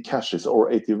 80 caches or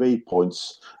 80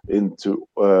 waypoints into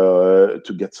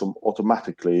to get some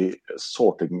automatically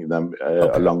sorting them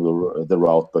along the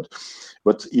route. But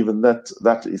even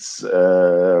that is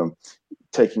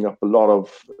taking up a lot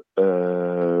of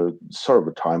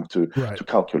server time to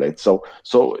calculate. So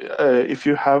if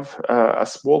you have a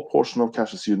small portion of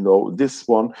caches, this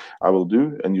one I will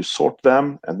do, and you sort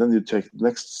them, and then you take the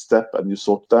next step and you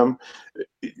sort them,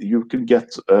 you can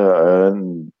get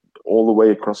all the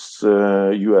way across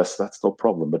US, that's no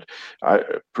problem. But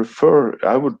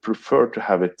I would prefer to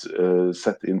have it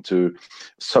set into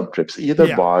sub trips,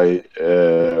 either by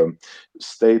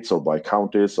states or by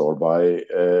counties or by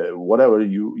whatever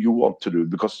you want to do,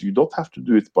 because you don't have to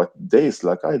do it by days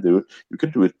like I do. You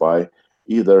can do it by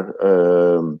either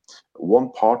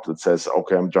one part that says,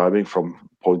 okay, I'm driving from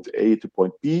point A to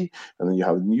point B, and then you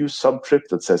have a new sub trip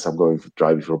that says I'm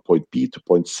driving from point B to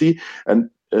point C, and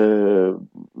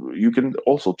you can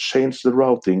also change the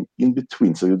routing in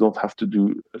between, so you don't have to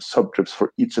do sub trips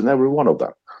for each and every one of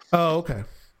them. Oh, okay.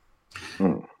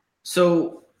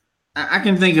 So I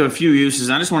can think of a few uses.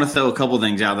 I just want to throw a couple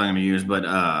things out that I'm going to use, but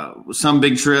some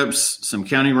big trips, some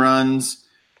county runs,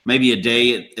 maybe a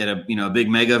day at a big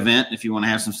mega event if you want to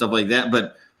have some stuff like that.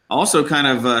 But also kind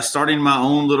of starting my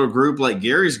own little group like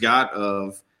Gary's got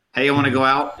of, hey, I want to go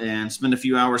out and spend a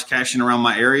few hours caching around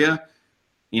my area.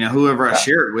 Whoever I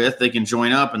share it with, they can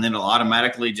join up, and then it'll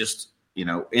automatically just,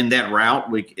 in that route,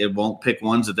 it won't pick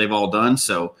ones that they've all done.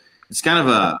 So it's kind of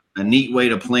a neat way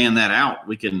to plan that out.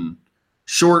 We can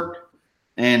short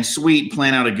and sweet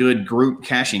plan out a good group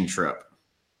caching trip.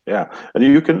 Yeah, and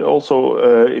you can also,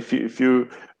 if you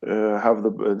have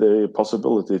the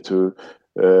possibility to,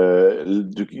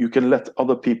 you can let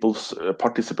other people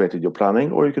participate in your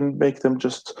planning, or you can make them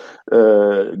just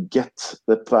get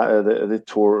the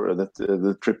tour,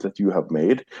 the trip that you have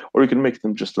made, or you can make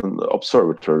them just an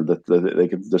observer that they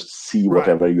can just see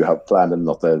whatever you have planned and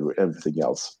not everything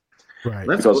else. Right.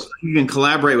 Because you can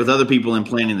collaborate with other people in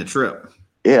planning the trip.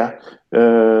 Yeah,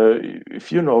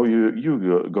 if you're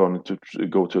going to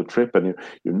go to a trip and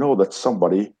you know that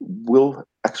somebody will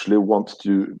actually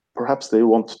perhaps they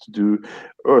want to do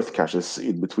earth caches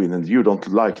in between, and you don't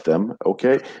like them,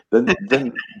 okay? Then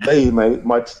they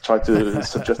might try to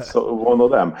suggest one of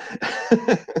them.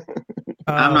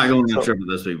 I'm not going on a trip with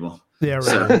those people. Yeah,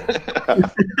 right.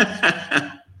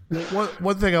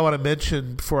 One thing I want to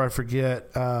mention before I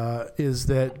forget is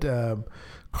that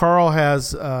Carl has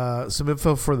some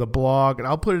info for the blog, and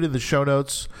I'll put it in the show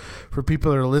notes for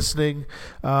people that are listening.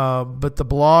 But the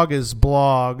blog is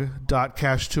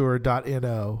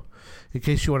blog.cachetour.no in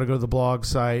case you want to go to the blog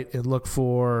site and look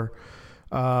for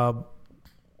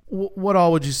what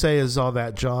all would you say is on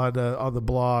that, John, on the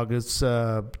blog? It's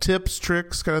tips,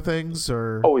 tricks, kind of things,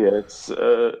 or? Oh yeah, it's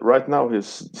right now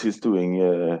he's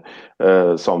doing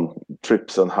some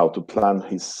trips on how to plan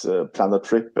a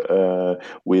trip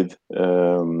with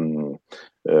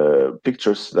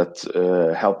pictures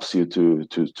that helps you to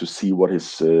see what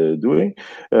he's doing.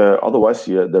 Otherwise,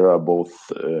 there are both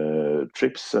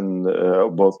trips and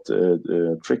both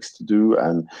tricks to do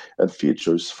and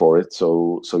features for it.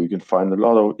 So you can find a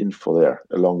lot of info there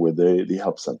along with the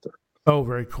help center. Oh,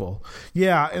 very cool.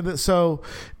 Yeah, and so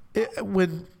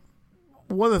when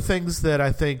one of the things that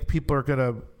I think people are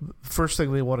gonna first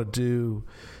thing they want to do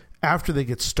after they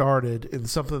get started in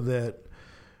something that.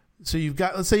 So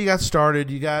let's say you got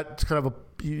started, you got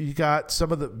you got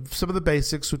some of the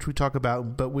basics which we talk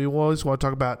about, but we always want to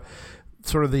talk about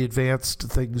sort of the advanced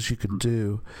things you can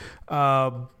do.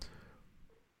 But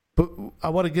I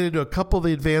want to get into a couple of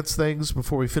the advanced things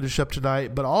before we finish up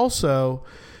tonight. But also,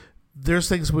 there's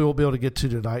things we won't be able to get to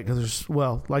tonight because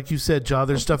like you said, John,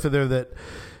 there's stuff in there that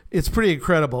it's pretty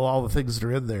incredible. All the things that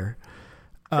are in there.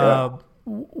 Yeah.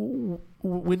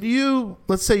 When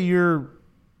let's say you're.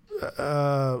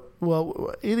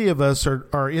 Any of us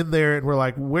are in there and we're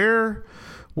like,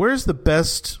 where's the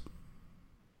best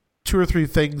two or three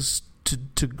things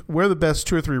where are the best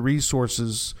two or three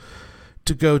resources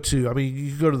to go to? I mean, you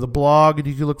can go to the blog and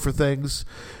you can look for things.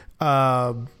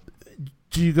 Do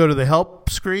you go to the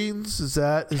help screens? Is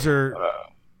there?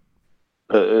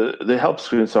 The help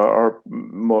screens are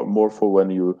more for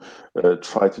when you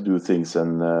try to do things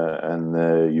and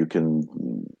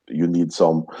you need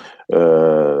some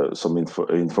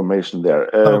information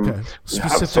there. Okay.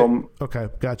 Specific. Okay,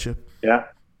 gotcha. Yeah.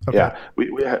 Okay. Yeah.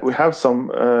 We have some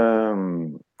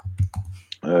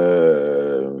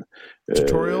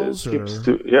tutorials tips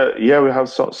we have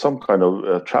some kind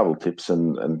of travel tips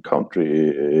and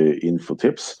country info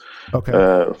tips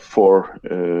for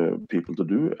people to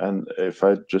do. And if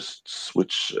I just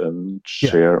switch and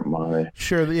share my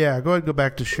go ahead and go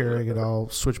back to sharing and I'll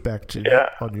switch back to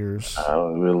on yours. I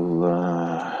will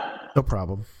no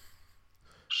problem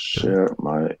share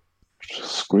my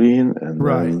screen and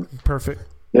then, perfect.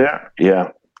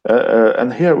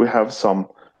 And here we have some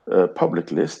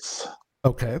public lists.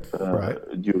 Okay.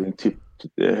 During tip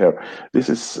here, this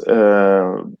is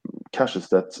caches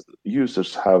that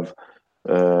users have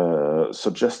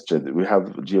suggested. We have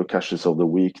geocaches of the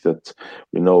week that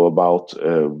we know about,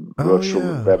 virtual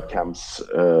webcams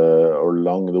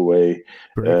along the way.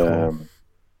 Very cool.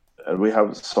 And we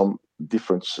have some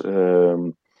different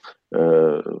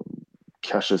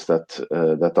caches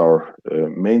that are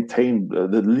maintained.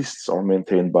 The lists are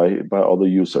maintained by other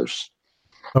users.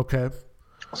 Okay.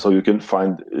 So you can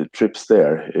find trips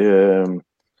there.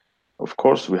 Of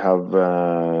course, we have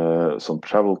some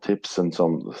travel tips and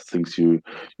some things you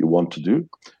want to do.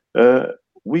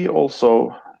 We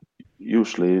also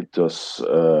usually just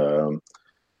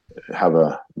have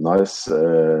a nice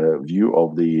view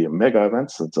of the mega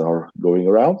events that are going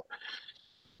around,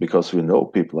 because we know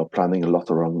people are planning a lot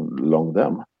along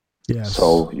them. Yes.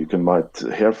 So you might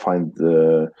here find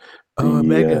the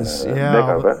megas,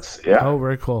 mega events. Yeah. Oh,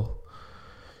 very cool.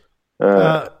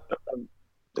 Yeah.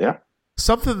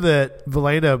 Something that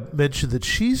Velena mentioned that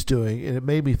she's doing, and it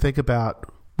made me think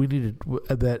about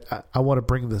that I want to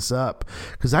bring this up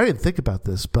because I didn't think about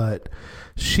this, but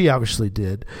she obviously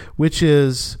did, which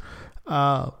is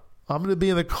I'm going to be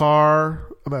in the car.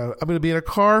 I'm going to be in a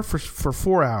car for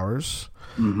 4 hours.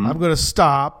 Mm-hmm. I'm going to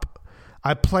stop.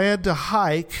 I plan to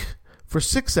hike for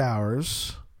 6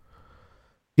 hours.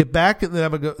 Get back, and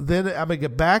then I'm gonna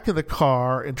get back in the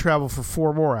car and travel for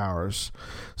 4 more hours.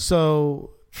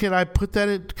 So can I put that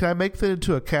in? Can I make that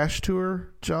into a cache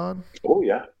tour, John? Oh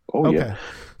yeah. Okay. Yeah.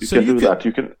 You can do that.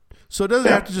 You can. So it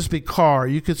doesn't have to just be car.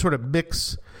 You can sort of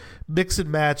mix and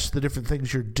match the different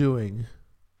things you're doing.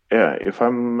 Yeah. If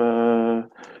I'm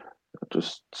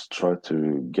just try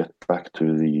to get back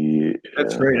to the.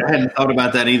 That's great. I hadn't thought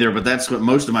about that either, but that's what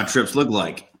most of my trips look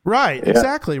like. Right,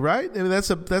 exactly, right? I mean, that's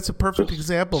a perfect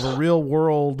example of a real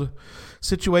world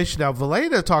situation. Now,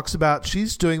 Velena talks about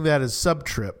she's doing that as sub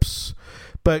trips,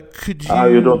 but could you?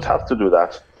 You don't have to do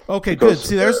that. Okay, because, good.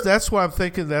 See, that's why I'm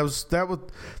thinking that's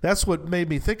what made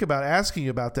me think about asking you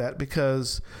about that,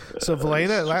 because so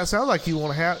Velena, it sounds like you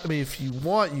want to have. I mean, if you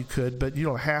want, you could, but you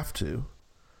don't have to.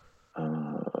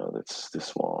 That's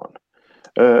this one,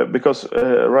 because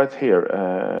right here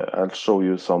I'll show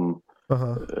you some.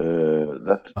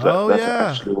 That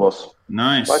actually was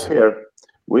nice. Right here,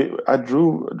 I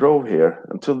drove here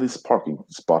until this parking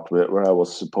spot where I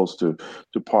was supposed to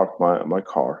park my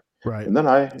car. Right. And then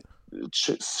I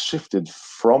shifted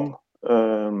from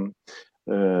driving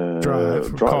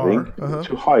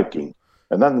to hiking,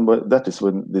 and then that is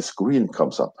when this green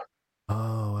comes up.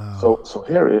 Oh wow! So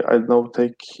here I now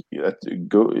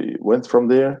went from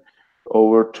there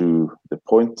over to the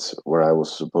point where I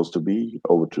was supposed to be,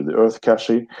 over to the Earth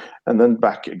cache, and then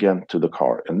back again to the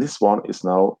car. And this one is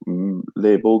now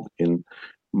labeled in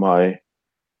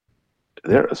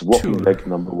there as walking leg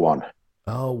number 1.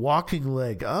 Oh, walking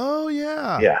leg. Oh,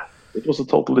 yeah. Yeah. It was a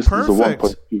total distance of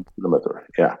 1.2 kilometer.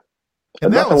 Yeah.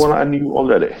 And that one I knew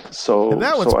already. So and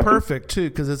that one's perfect, too,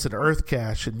 because it's an Earth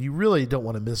cache, and you really don't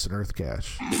want to miss an Earth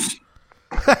cache.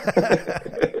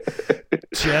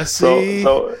 Jesse.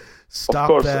 So stop of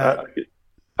course, that.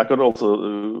 I could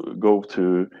also go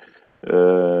to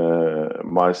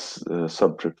my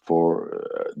sub trip for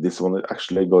this one.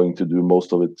 Actually, going to do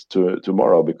most of it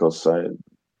tomorrow because I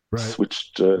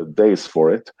switched days for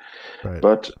it. Right.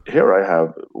 But here I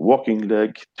have walking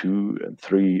leg 2 and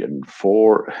 3 and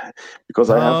 4 because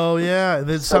I have. Oh yeah, and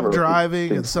then some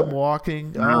driving and some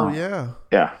walking. Oh yeah.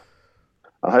 Yeah.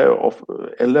 I have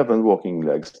 11 walking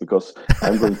legs because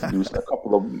I'm going to use a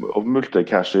couple of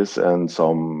multi-caches and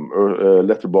some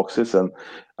letterboxes, and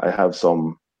I have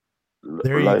some.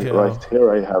 There you go. Right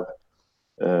here, I have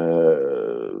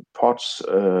parts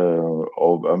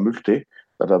of a multi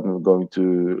that I'm going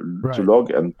to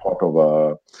log, and part of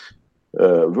a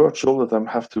virtual that I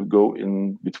have to go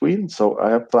in between. So I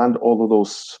have planned all of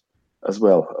those as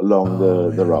well along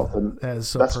the route, and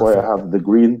that's why I have the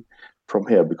green from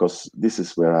here, because this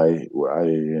is where I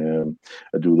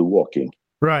do the walking.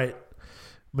 Right,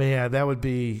 man. That would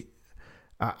be.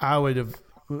 I would have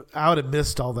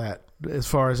missed all that. As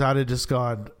far as I'd have just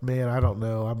gone, man. I don't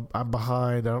know. I'm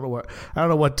behind. I don't know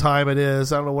what time it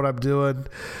is. I don't know what I'm doing.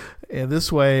 And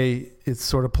this way, it's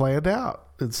sort of planned out.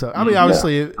 And so, I mean,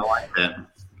 obviously, I like that.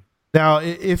 Now,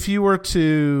 if you were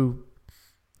to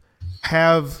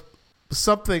have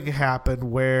something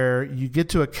happen where you get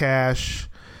to a cache.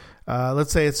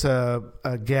 Let's say it's a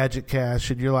gadget cache,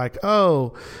 and you're like,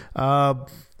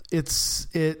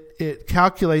 it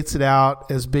calculates it out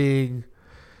as being,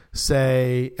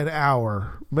 say, an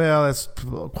hour. Well, that's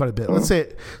quite a bit. Let's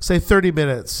say 30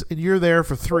 minutes, and you're there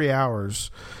for 3 hours,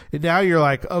 and now you're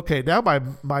like, okay, now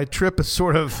my trip is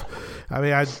sort of. I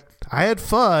mean, I had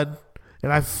fun,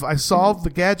 and I solved the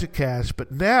gadget cache, but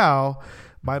now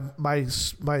my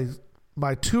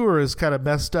my tour is kind of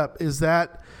messed up.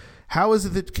 How is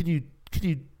it that can you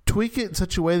tweak it in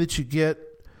such a way that you get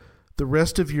the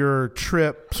rest of your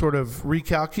trip sort of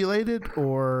recalculated,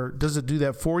 or does it do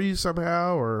that for you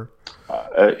somehow? Or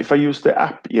if I use the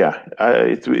app,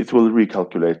 it will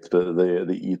recalculate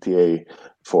the ETA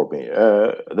for me.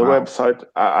 The website,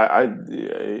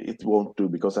 it won't do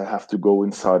because I have to go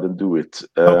inside and do it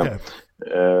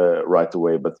right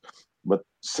away. But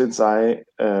since I'm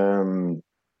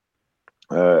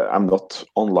not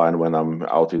online when I'm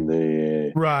out in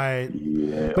the right.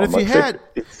 But if you had,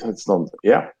 it's not.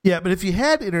 Yeah. But if you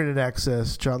had internet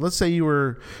access, John, let's say you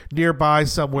were nearby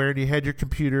somewhere and you had your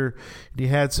computer and you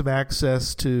had some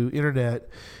access to internet,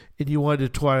 and you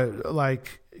wanted to try,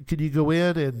 like, could you go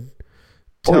in and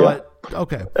tell it?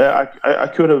 Okay. I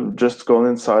could have just gone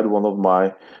inside one of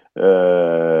my.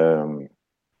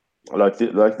 Like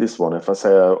this one, if I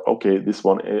say okay, this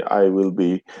one I will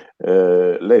be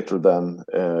later than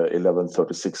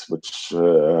 11:36, which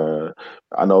I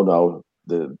know now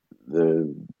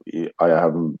I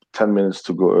have 10 minutes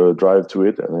to go drive to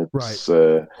it, and it's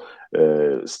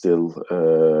still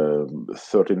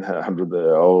 1300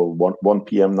 or 1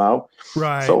 p.m. now.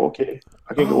 Right. So okay,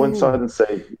 I can go inside and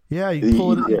say you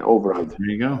pull it override. There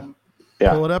you go.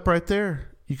 Yeah, pull it up right there.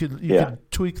 You can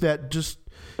tweak that just.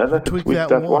 Then I can tweak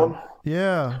that one.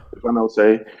 Yeah. If I now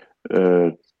say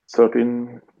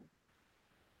 13:10,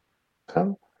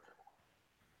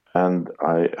 and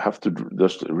I have to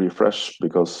just refresh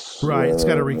because it's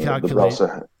got to recalculate. The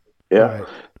browser, then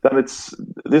it's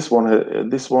this one.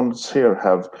 This ones here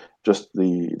have just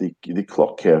the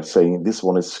clock here saying this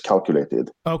one is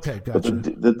calculated. Okay, gotcha.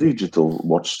 But the digital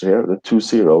watch here, the 2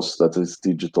 zeros that is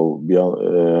digital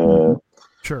beyond.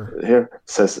 Sure. Here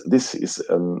says this is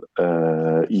an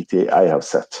ETA I have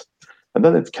set, and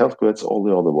then it calculates all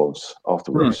the other ones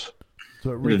afterwards.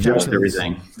 So it adjusts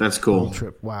everything. That's cool.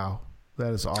 Trip. Wow,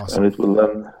 that is awesome. And it will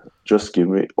then just give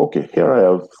me here I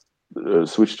have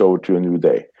switched over to a new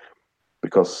day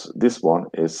because this one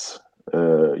is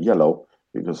yellow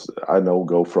because I now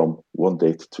go from one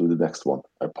date to the next one.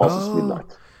 I passes midnight.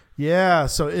 Yeah,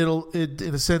 so it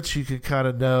in a sense you can kind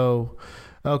of know.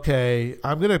 Okay,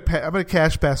 I'm gonna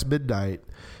cash past midnight,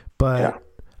 but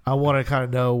I want to kind of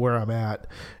know where I'm at,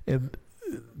 and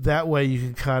that way you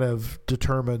can kind of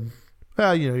determine.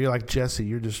 Well, you're like Jesse.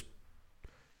 You're just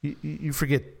you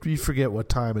forget what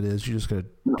time it is. You're just gonna.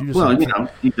 You go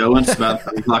and it's about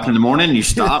 3 o'clock in the morning. You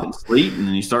stop and sleep, and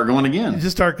then you start going again. You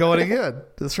just start going again.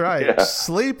 That's right. Yeah.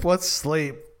 Sleep. What's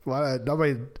sleep?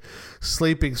 Nobody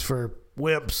sleeping's for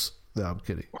wimps. No, I'm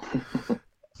kidding.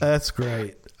 That's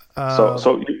great. You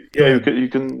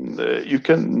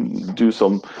can do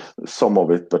some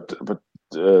of it, but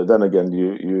then again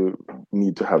you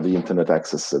need to have the internet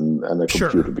access and a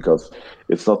computer because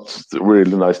it's not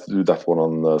really nice to do that one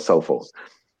on a cell phone.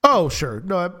 Oh, sure,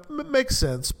 no, it makes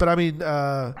sense, but I mean,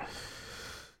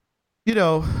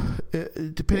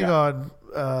 depending on,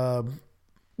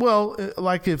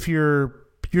 like if you're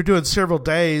doing several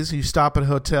days, you stop at a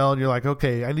hotel and you're like,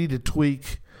 okay, I need to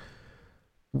tweak.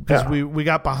 Because we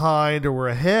got behind or we're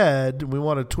ahead, and we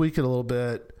want to tweak it a little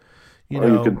bit. You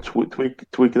can tweak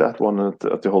that one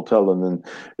at the hotel, and then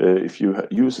if you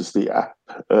uses the app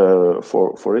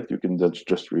for it, you can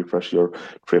just refresh your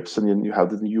trips, and then you have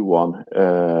the new one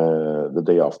the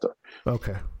day after.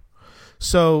 Okay.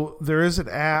 So there is an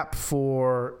app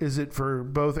is it for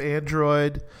both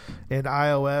Android and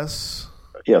iOS?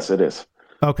 Yes, it is.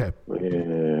 Okay.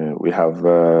 We have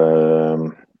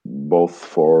both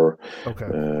for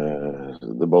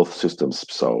the both systems.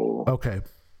 So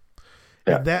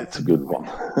that's a good one.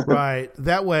 Right.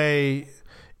 That way,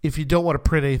 if you don't want to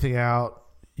print anything out,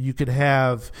 you can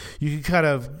kind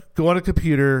of go on a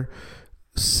computer,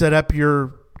 set up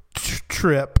your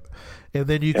trip, and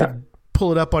then you can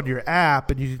pull it up on your app,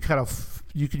 and you can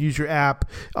use your app.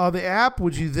 On the app,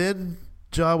 would you then,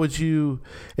 John, as you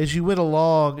went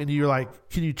along and you're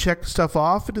like, can you check stuff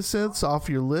off in a sense, off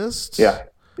your list? Yeah.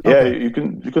 Yeah, you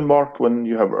can mark when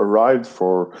you have arrived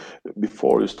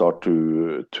before you start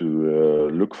to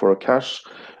look for a cache.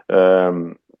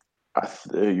 You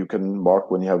can mark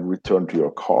when you have returned to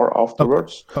your car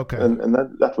afterwards. Okay. And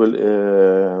that will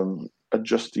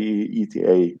adjust the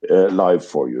ETA live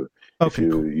for you if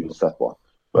you use that one.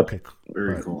 But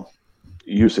very cool.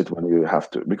 Use it when you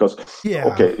have to, because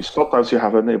sometimes you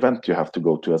have an event you have to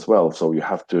go to as well, so you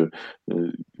have to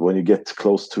when you get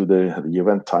close to the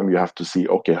event time, you have to see,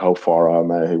 okay, how far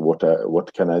am I,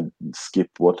 what can I skip,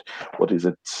 what is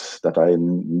it that I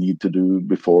need to do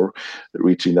before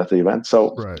reaching that event.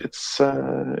 So it's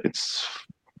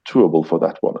doable for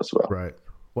that one as well. Right.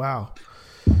 Wow,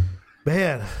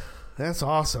 man, That's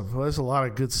awesome. Well, there's a lot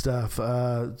of good stuff.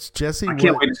 Jesse, I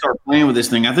can't wait to start playing with this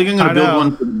thing. I think I'm going to I build know.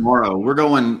 one for tomorrow.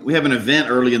 We have an event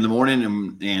early in the morning,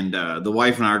 and the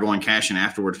wife and I are going cashing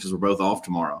afterwards because we're both off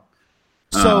tomorrow.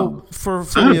 So for I'm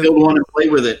going to the build one and play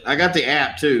with it. I got the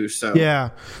app too. So yeah,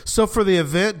 so for the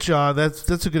event, John,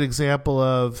 that's a good example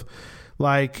of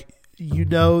like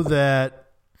that.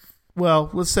 Well,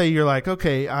 let's say you're like,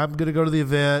 okay, I'm going to go to the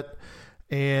event,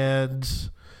 and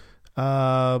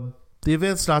the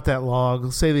event's not that long.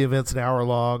 Let's say the event's an hour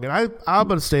long, and I'm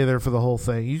going to stay there for the whole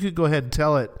thing. You could go ahead and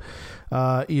tell it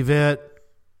event,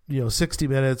 60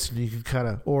 minutes, and you can kind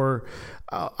of, or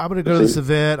I'm going to go to this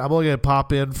event. I'm only going to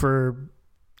pop in for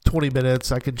 20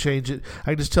 minutes. I can change it.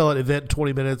 I can just tell it event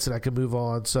 20 minutes, and I can move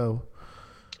on. So.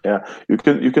 Yeah, you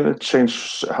can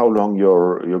change how long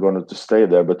you're going to stay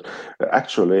there, but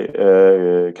actually,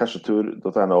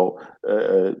 Cashetur.no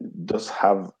does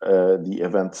have the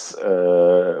events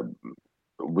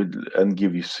and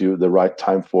gives you the right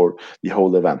time for the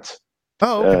whole event.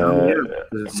 Oh, okay.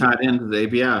 It's tied into the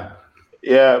API.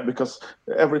 Yeah, because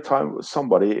every time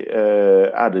somebody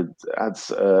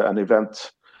adds an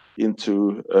event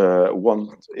into one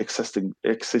existing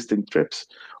trips,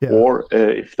 Yeah. or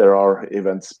if there are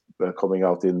events coming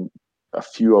out in a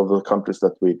few of the countries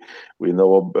that we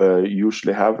know of,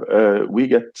 usually have, we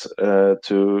get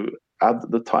to add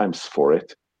the times for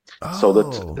it. So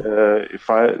that if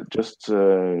I just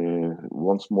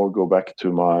once more go back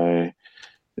to my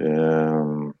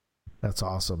that's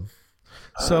awesome.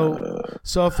 So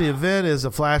if the event is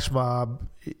a flash mob,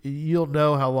 you'll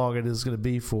know how long it is going to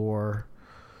be for.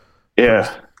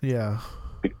 Yeah.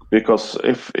 Because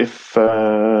if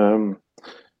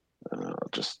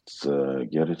just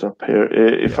get it up here.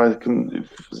 If I can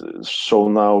show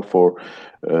now for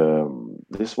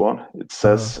this one, it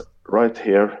says right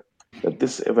here that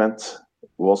this event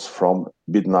was from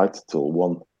midnight till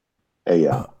 1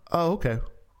 a.m. Oh, okay.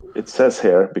 It says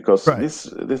here because Right.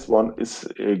 this one is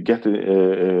got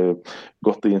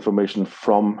the information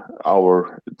from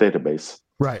our database.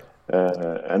 Right.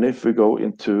 And if we go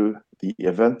into the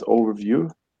event overview,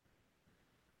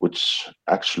 which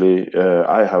actually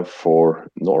I have for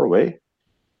Norway,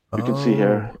 you can see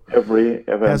here every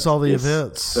event has all the is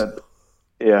events. set.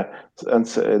 Yeah, and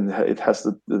it has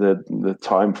the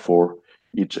time for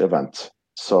each event.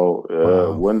 So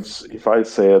Wow. if I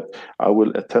say it, I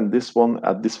will attend this one,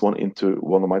 add this one into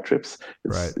one of my trips.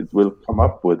 Right. It will come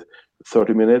up with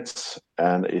 30 minutes,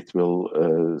 and it will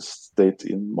state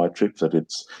in my trip that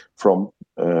it's from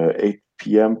 8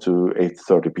 p.m. to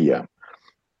 8:30 p.m.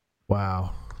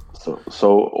 Wow.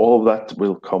 So all of that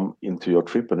will come into your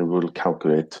trip, and it will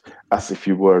calculate as if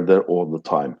you were there all the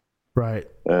time. Right.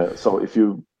 So if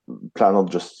you plan on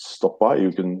just stop by,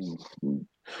 you can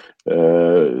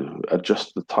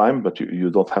adjust the time, but you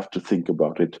don't have to think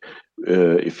about it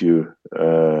if you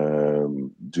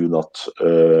do not.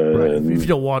 Right. If you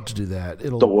don't want to do that,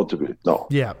 don't want to do it. No.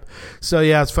 Yeah. So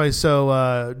yeah, it's funny.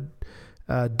 So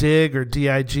Dig or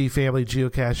DIG Family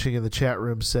Geocaching in the chat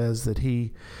room says that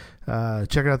he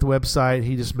checking out the website.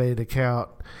 He just made an account.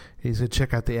 He's gonna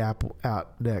check out the app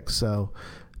out next. So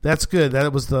that's good.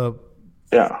 That was the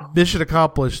mission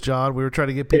accomplished, John. We were trying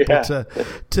to get people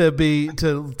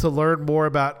to learn more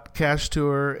about Cache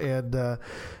Tour, and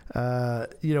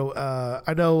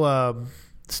I know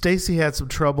Stacy had some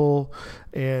trouble,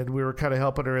 and we were kind of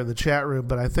helping her in the chat room.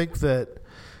 But I think that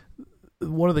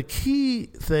one of the key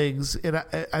things, and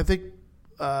I think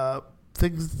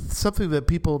something that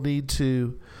people need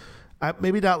to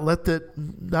maybe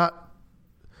not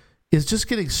is just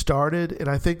getting started. And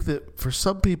I think that for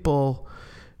some people,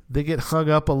 they get hung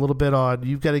up a little bit on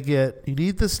you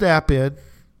need the snap in,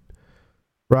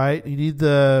 right? You need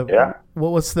the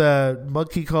what's the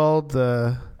monkey called?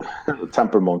 The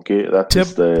Temper Monkey.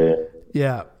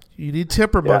 You need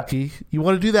Temper Monkey. You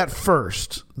want to do that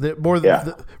first.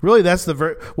 Really, that's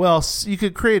you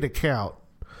could create an account.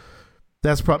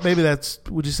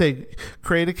 Would you say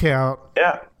create an account?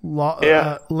 Yeah.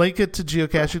 Link it to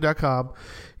geocaching.com.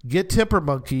 Get Temper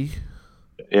Monkey.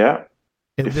 Yeah.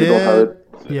 And if you don't have it,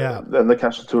 Yeah. Then the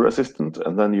Cache Tour Assistant,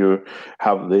 and then you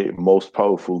have the most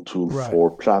powerful tool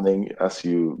for planning as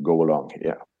you go along.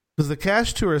 Yeah. Because the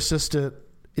Cache Tour Assistant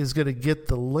is going to get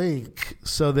the link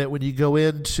so that when you go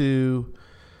into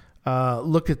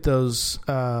look at those,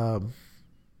 when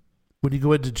you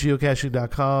go into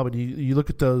geocaching.com and you look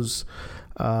at those,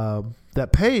 that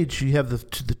page, you have the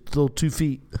little 2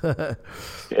 feet.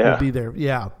 Will be there.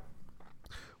 Yeah.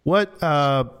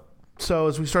 So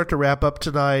as we start to wrap up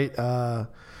tonight,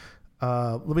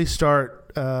 let me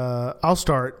start. I'll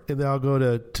start, and then I'll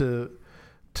go to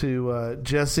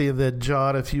Jesse, and then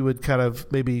John, if you would kind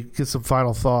of maybe get some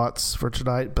final thoughts for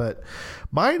tonight. But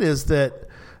mine is that,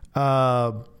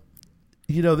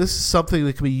 this is something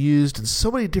that can be used in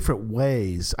so many different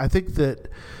ways. I think that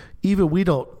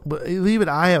even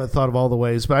I haven't thought of all the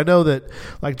ways, but I know that,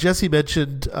 like Jesse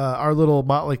mentioned, our little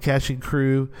Motley caching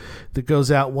crew that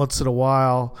goes out once in a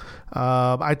while.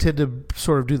 I tend to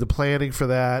sort of do the planning for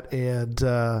that, and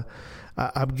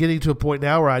I'm getting to a point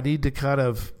now where I need to kind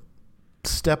of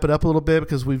step it up a little bit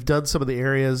because we've done some of the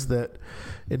areas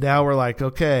and now we're like,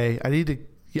 okay, I need to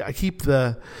keep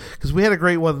because we had a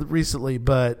great one recently,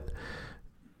 but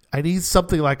I need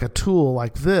something like a tool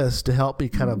like this to help me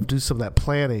kind of do some of that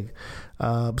planning.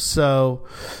 So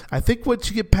I think once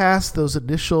you get past those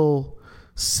initial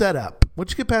setup,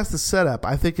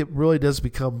 I think it really does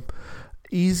become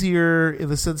easier in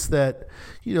the sense that,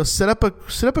 set up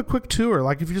a quick tour.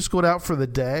 Like if you're just going out for the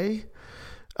day,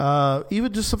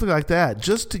 even just something like that,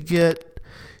 just to get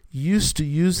used to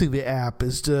using the app,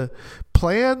 is to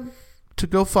plan to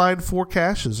go find 4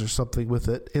 caches or something with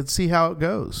it and see how it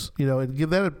goes, and give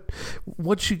that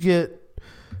once you get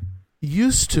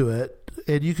used to it,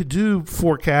 and you can do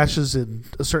 4 caches in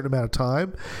a certain amount of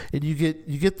time, and you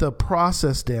get the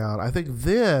process down. I think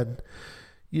then,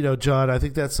 John, I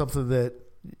think that's something that,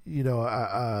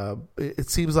 it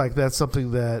seems like that's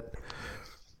something that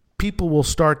people will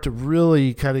start to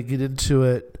really kind of get into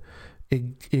it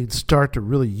and start to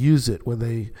really use it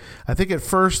I think at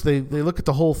first they look at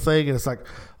the whole thing and it's like,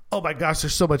 oh my gosh,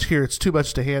 there's so much here. It's too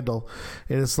much to handle.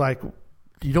 And it's like,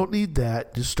 you don't need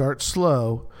that. Just start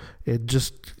slow and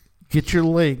just get your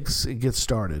links and get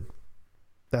started.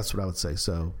 That's what I would say.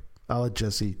 So I'll let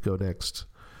Jesse go next.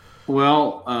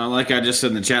 Well, like I just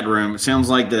said in the chat room, it sounds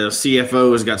like the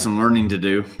CFO has got some learning to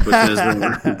do because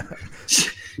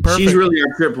she's really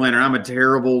our trip planner. I'm a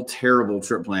terrible, terrible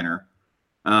trip planner.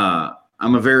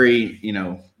 I'm a very,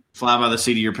 fly by the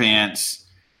seat of your pants,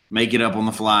 make it up on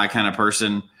the fly kind of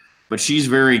person, but she's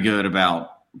very good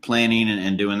about planning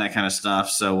and doing that kind of stuff.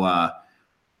 So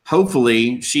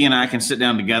hopefully she and I can sit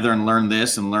down together and learn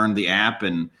this and learn the app,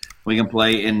 and we can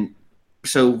play. And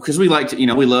so, because we like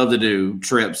to, we love to do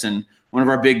trips, and one of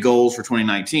our big goals for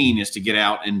 2019 is to get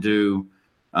out and do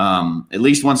at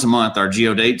least once a month our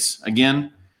geo dates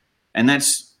again. And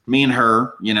that's me and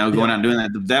her, going out and doing that.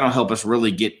 That'll help us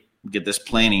really get this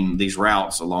planning, these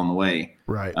routes along the way.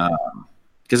 Right.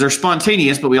 Because they're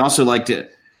spontaneous, but we also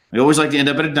we always like to end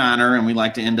up at a diner, and we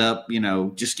like to end up,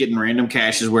 just getting random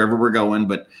caches wherever we're going.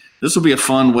 But this will be a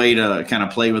fun way to kind of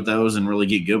play with those and really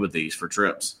get good with these for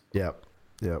trips. Yep.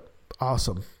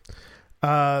 Awesome.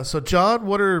 So John,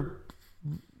 what are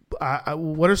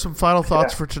some final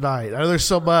thoughts for tonight? I know there's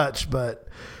so much, but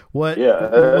what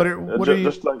are you?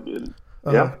 Just like,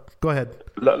 go ahead.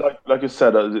 Like you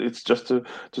said, it's just to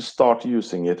start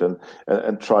using it and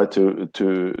try to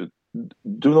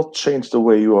do not change the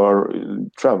way you are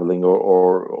traveling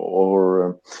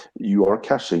or you are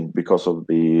caching because of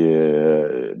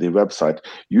the website.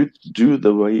 You do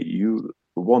the way you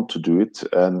want to do it,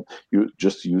 and you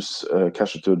just use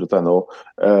cachetur.no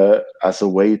as a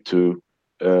way to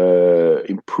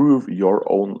improve your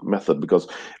own method. Because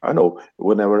I know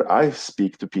whenever I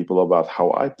speak to people about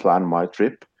how I plan my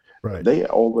trip, right, they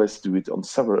always do it on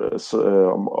several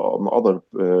on other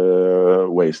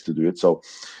ways to do it. So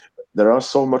there are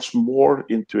so much more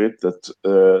into it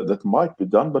that might be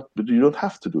done, but you don't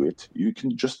have to do it. You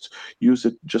can just use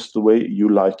it just the way you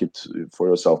like it for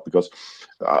yourself. Because,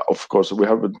 of course, we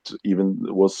haven't even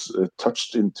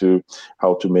touched into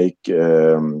how to make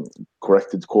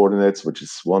corrected coordinates, which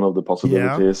is one of the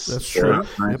possibilities. Yeah, that's true.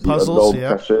 Puzzles,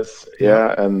 caches,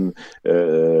 and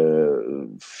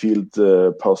field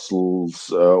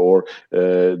puzzles or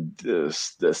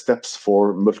steps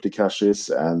for multi-caches,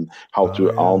 and how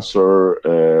to answer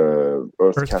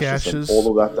Earth caches, and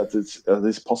all of that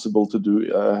is possible to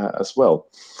do as well.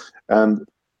 And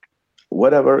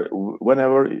whenever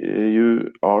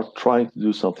you are trying to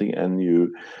do something and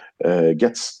you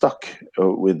get stuck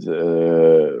with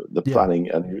the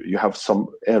planning, and you have some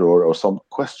error or some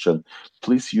question,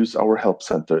 please use our help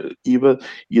center. Either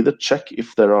check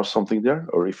if there are something there,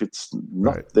 or if it's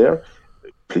not there,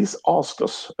 please ask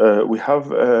us. We have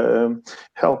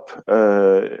help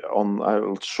on. I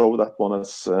will show that one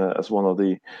as one of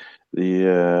the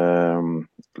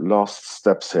last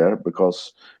steps here,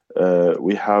 because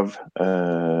we have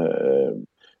the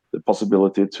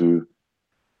possibility to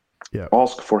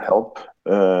ask for help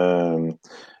in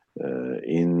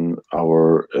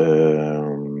our.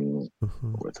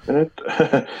 Wait a minute.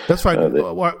 That's fine.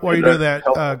 While you're doing that,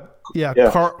 you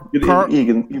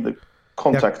can either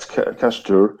contact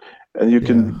Cachetur and you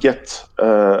can get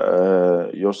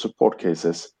your support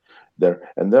cases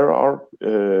there. And there are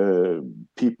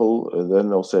people then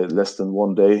they'll say less than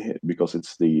 1 day because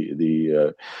it's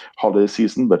the holiday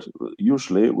season, but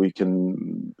usually we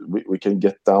can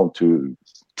get down to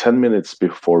 10 minutes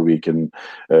before we can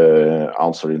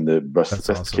answer in the best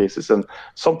awesome. cases. And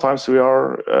sometimes we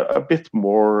are a bit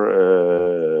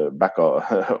more back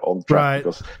on track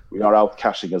because we are out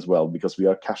caching as well, because we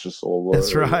are caches all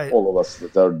of us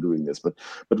that are doing this. But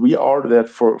we are there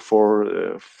for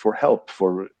help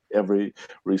for every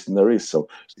reason there is. So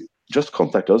just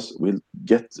contact us. We'll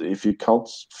get, if you can't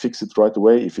fix it right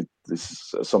away, if it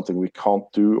is something we can't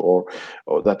do or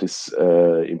that is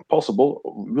impossible,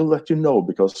 we'll let you know,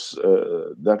 because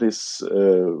that is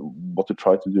what we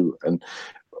try to do. And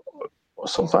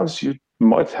sometimes you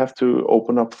might have to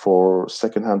open up for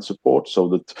secondhand support so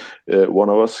that one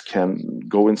of us can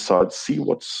go inside, see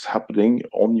what's happening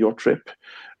on your trip,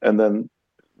 and then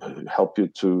help you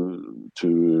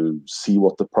to see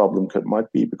what the problem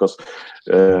might be, because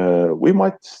we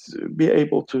might be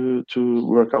able to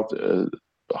work out a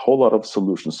whole lot of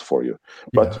solutions for you.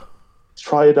 But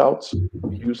try it out,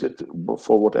 use it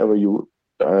for whatever you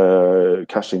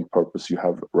caching purpose you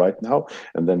have right now,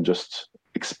 and then just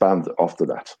expand after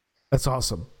that. That's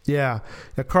awesome. Yeah.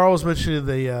 Carl was mentioning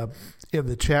in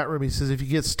the chat room, he says, if you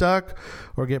get stuck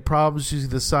or get problems using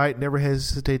the site, never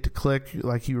hesitate to click,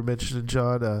 like you were mentioning,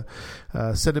 John.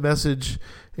 Send a message,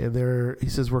 and there he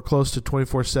says we're close to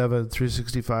 24/7,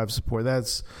 365 support.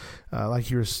 That's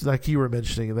like you were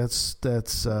mentioning, and that's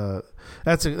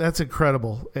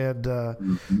incredible. And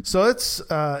so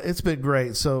it's been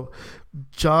great. So,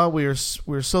 John, we're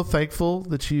so thankful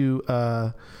that you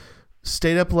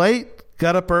stayed up late.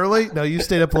 Got up early? No, you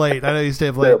stayed up late. I know you stayed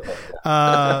up late.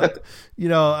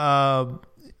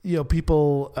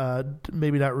 People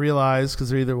maybe not realize, because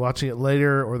they're either watching it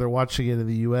later or they're watching it in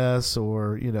the U.S.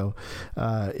 or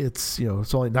it's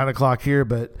only 9 o'clock here,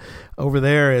 but over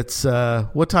there it's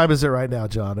what time is it right now,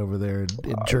 John? Over there in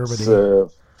Germany.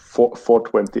 It's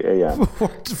 4:20 a.m.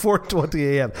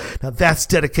 4:20 a.m. Now that's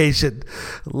dedication.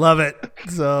 Love it.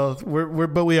 So we're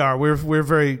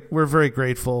very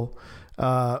grateful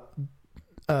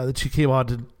that you came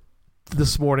on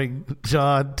this morning,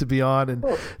 John, to be on, and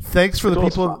thanks for the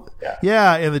people,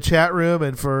 in the chat room,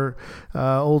 and for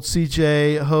old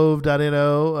CJ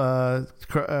Hove.no,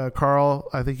 Carl.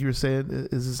 I think you were saying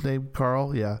is his name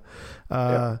Carl? Yeah.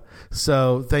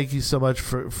 So thank you so much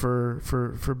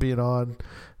for being on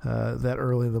that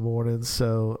early in the morning.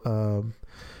 So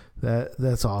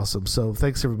that's awesome. So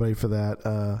thanks everybody for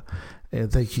that. And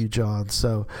thank you, John.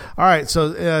 So, all right.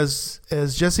 So, as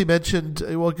Jesse mentioned,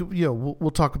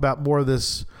 we'll talk about more of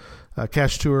this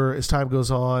cache tour as time goes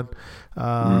on.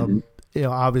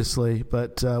 Obviously,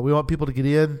 but we want people to get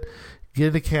an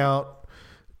account,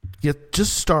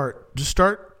 just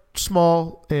start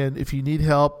small, and if you need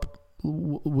help,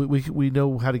 we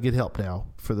know how to get help now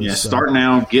for this. Yeah, start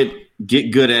now, get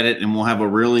good at it, and we'll have a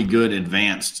really good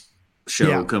advanced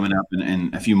show coming up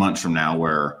in a few months from now,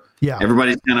 where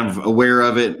everybody's kind of aware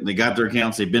of it. They got their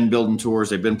accounts. They've been building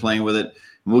tours. They've been playing with it.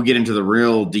 And we'll get into the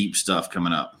real deep stuff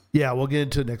coming up. Yeah, we'll get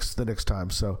into the next time.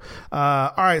 So,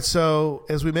 all right. So,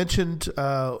 as we mentioned,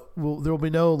 there will be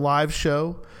no live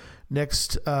show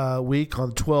next week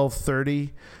on 12:30.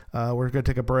 We're going to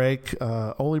take a break.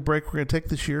 Only break we're going to take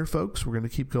this year, folks. We're going to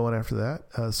keep going after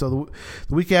that. So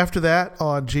the week after that,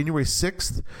 on January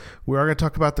 6th, we are going to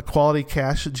talk about the quality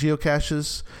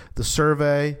geocaches, the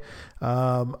survey.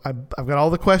 I've got all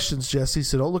the questions, Jesse,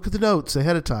 so don't look at the notes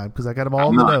ahead of time, because I got them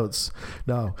all in the notes.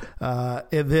 No.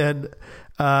 And then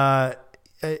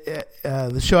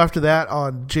the show after that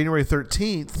on January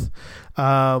 13th,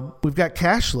 we've got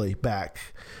Cachly back.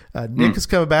 Nick is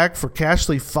coming back for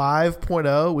Cachly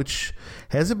 5.0, which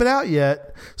hasn't been out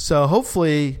yet. So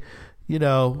hopefully,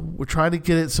 we're trying to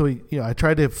get it. So I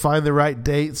tried to find the right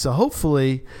date. So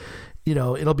hopefully,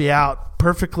 it'll be out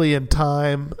perfectly in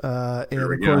time. And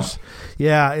of course,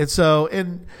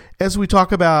 and as we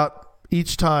talk about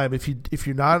each time, if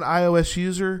you're not an iOS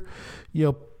user,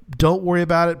 don't worry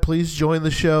about it. Please join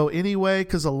the show anyway,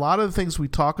 because a lot of the things we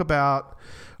talk about,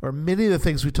 or many of the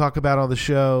things we talk about on the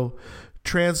show,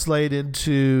 translate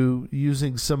into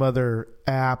using some other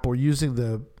app or using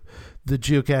the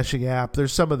geocaching app.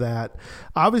 There's some of that.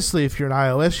 Obviously, if you're an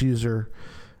iOS user,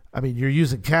 you're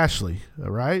using Cachly,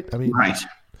 right? Right.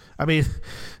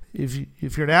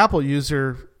 If you're an Apple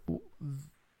user,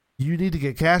 you need to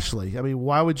get Cachly. I mean,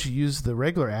 why would you use the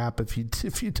regular app if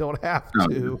you don't have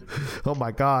to? Oh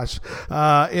my gosh!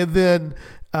 And then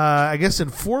I guess in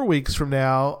 4 weeks from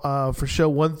now, for show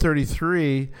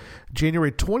 133,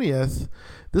 January 20th,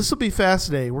 this will be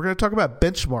fascinating. We're going to talk about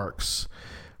benchmarks,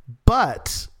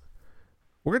 but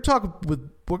we're going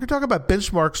to talk about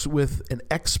benchmarks with an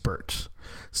expert,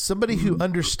 somebody who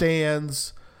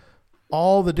understands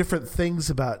all the different things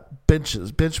about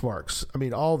benchmarks. I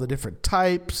mean, all the different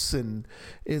types, and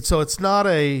so it's not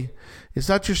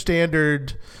your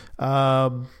standard.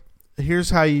 Here's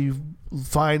how you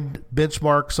find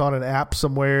benchmarks on an app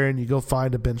somewhere, and you go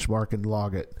find a benchmark and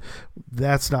log it.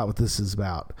 That's not what this is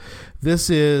about. This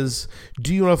is,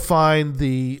 do you want to find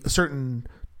the certain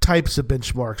types of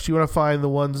benchmarks? Do you want to find the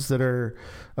ones that are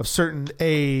of certain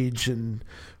age, and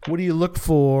what do you look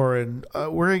for? And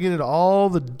we're going to get into all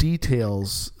the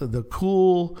details, the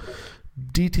cool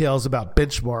details about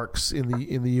benchmarks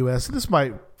in the U.S. And this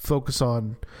might focus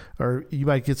on, or you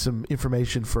might get some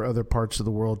information for other parts of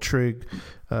the world. Trig,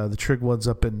 the Trig ones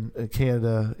up in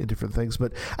Canada, and different things.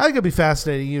 But I think it'll be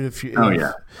fascinating, even if you.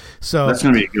 So that's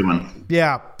going to be a good one.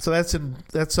 Yeah. So that's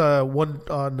one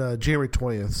on January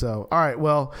 20th. So all right.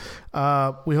 Well,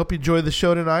 we hope you enjoyed the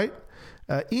show tonight.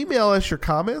 Email us your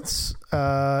comments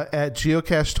at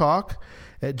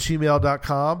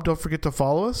geocachetalk@gmail.com. Don't forget to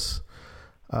follow us.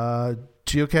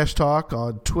 Geocache Talk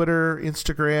on Twitter,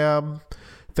 Instagram,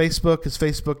 Facebook is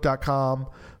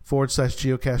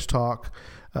facebook.com/Geocache Talk.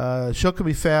 Show can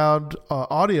be found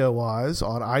audio-wise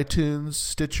on iTunes,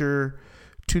 Stitcher,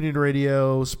 TuneIn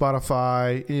Radio,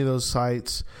 Spotify, any of those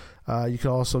sites. You can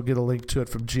also get a link to it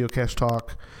from Geocache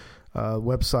Talk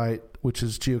website, which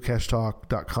is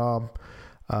geocachetalk.com.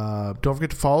 Don't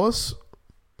forget to follow us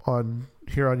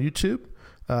here on YouTube.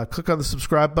 Click on the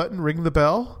subscribe button, ring the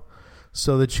bell,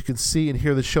 so that you can see and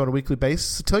hear the show on a weekly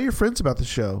basis. Tell your friends about the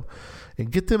show and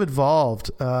get them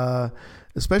involved,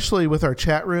 especially with our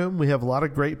chat room. We have a lot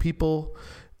of great people,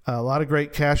 a lot of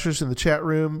great cachers in the chat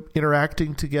room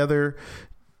interacting together.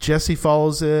 Jesse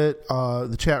follows it,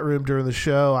 the chat room during the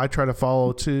show. I try to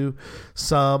follow too,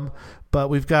 some. But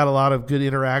we've got a lot of good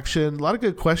interaction, a lot of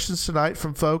good questions tonight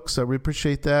from folks. So we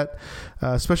appreciate that,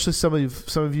 especially some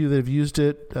of you that have used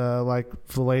it, like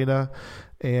Valena,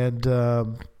 and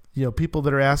people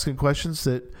that are asking questions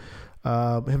that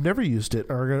have never used it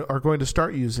or are going to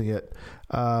start using it.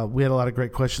 We had a lot of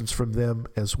great questions from them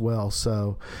as well.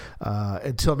 So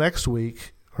until next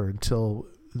week, or until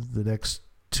the next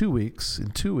 2 weeks,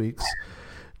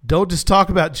 don't just talk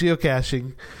about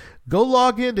geocaching. Go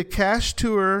log into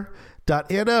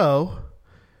cachetour.no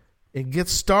and get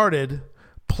started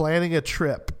planning a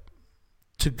trip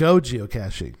to go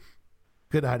geocaching.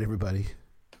 Good night, everybody.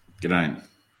 Good night.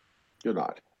 Good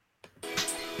night.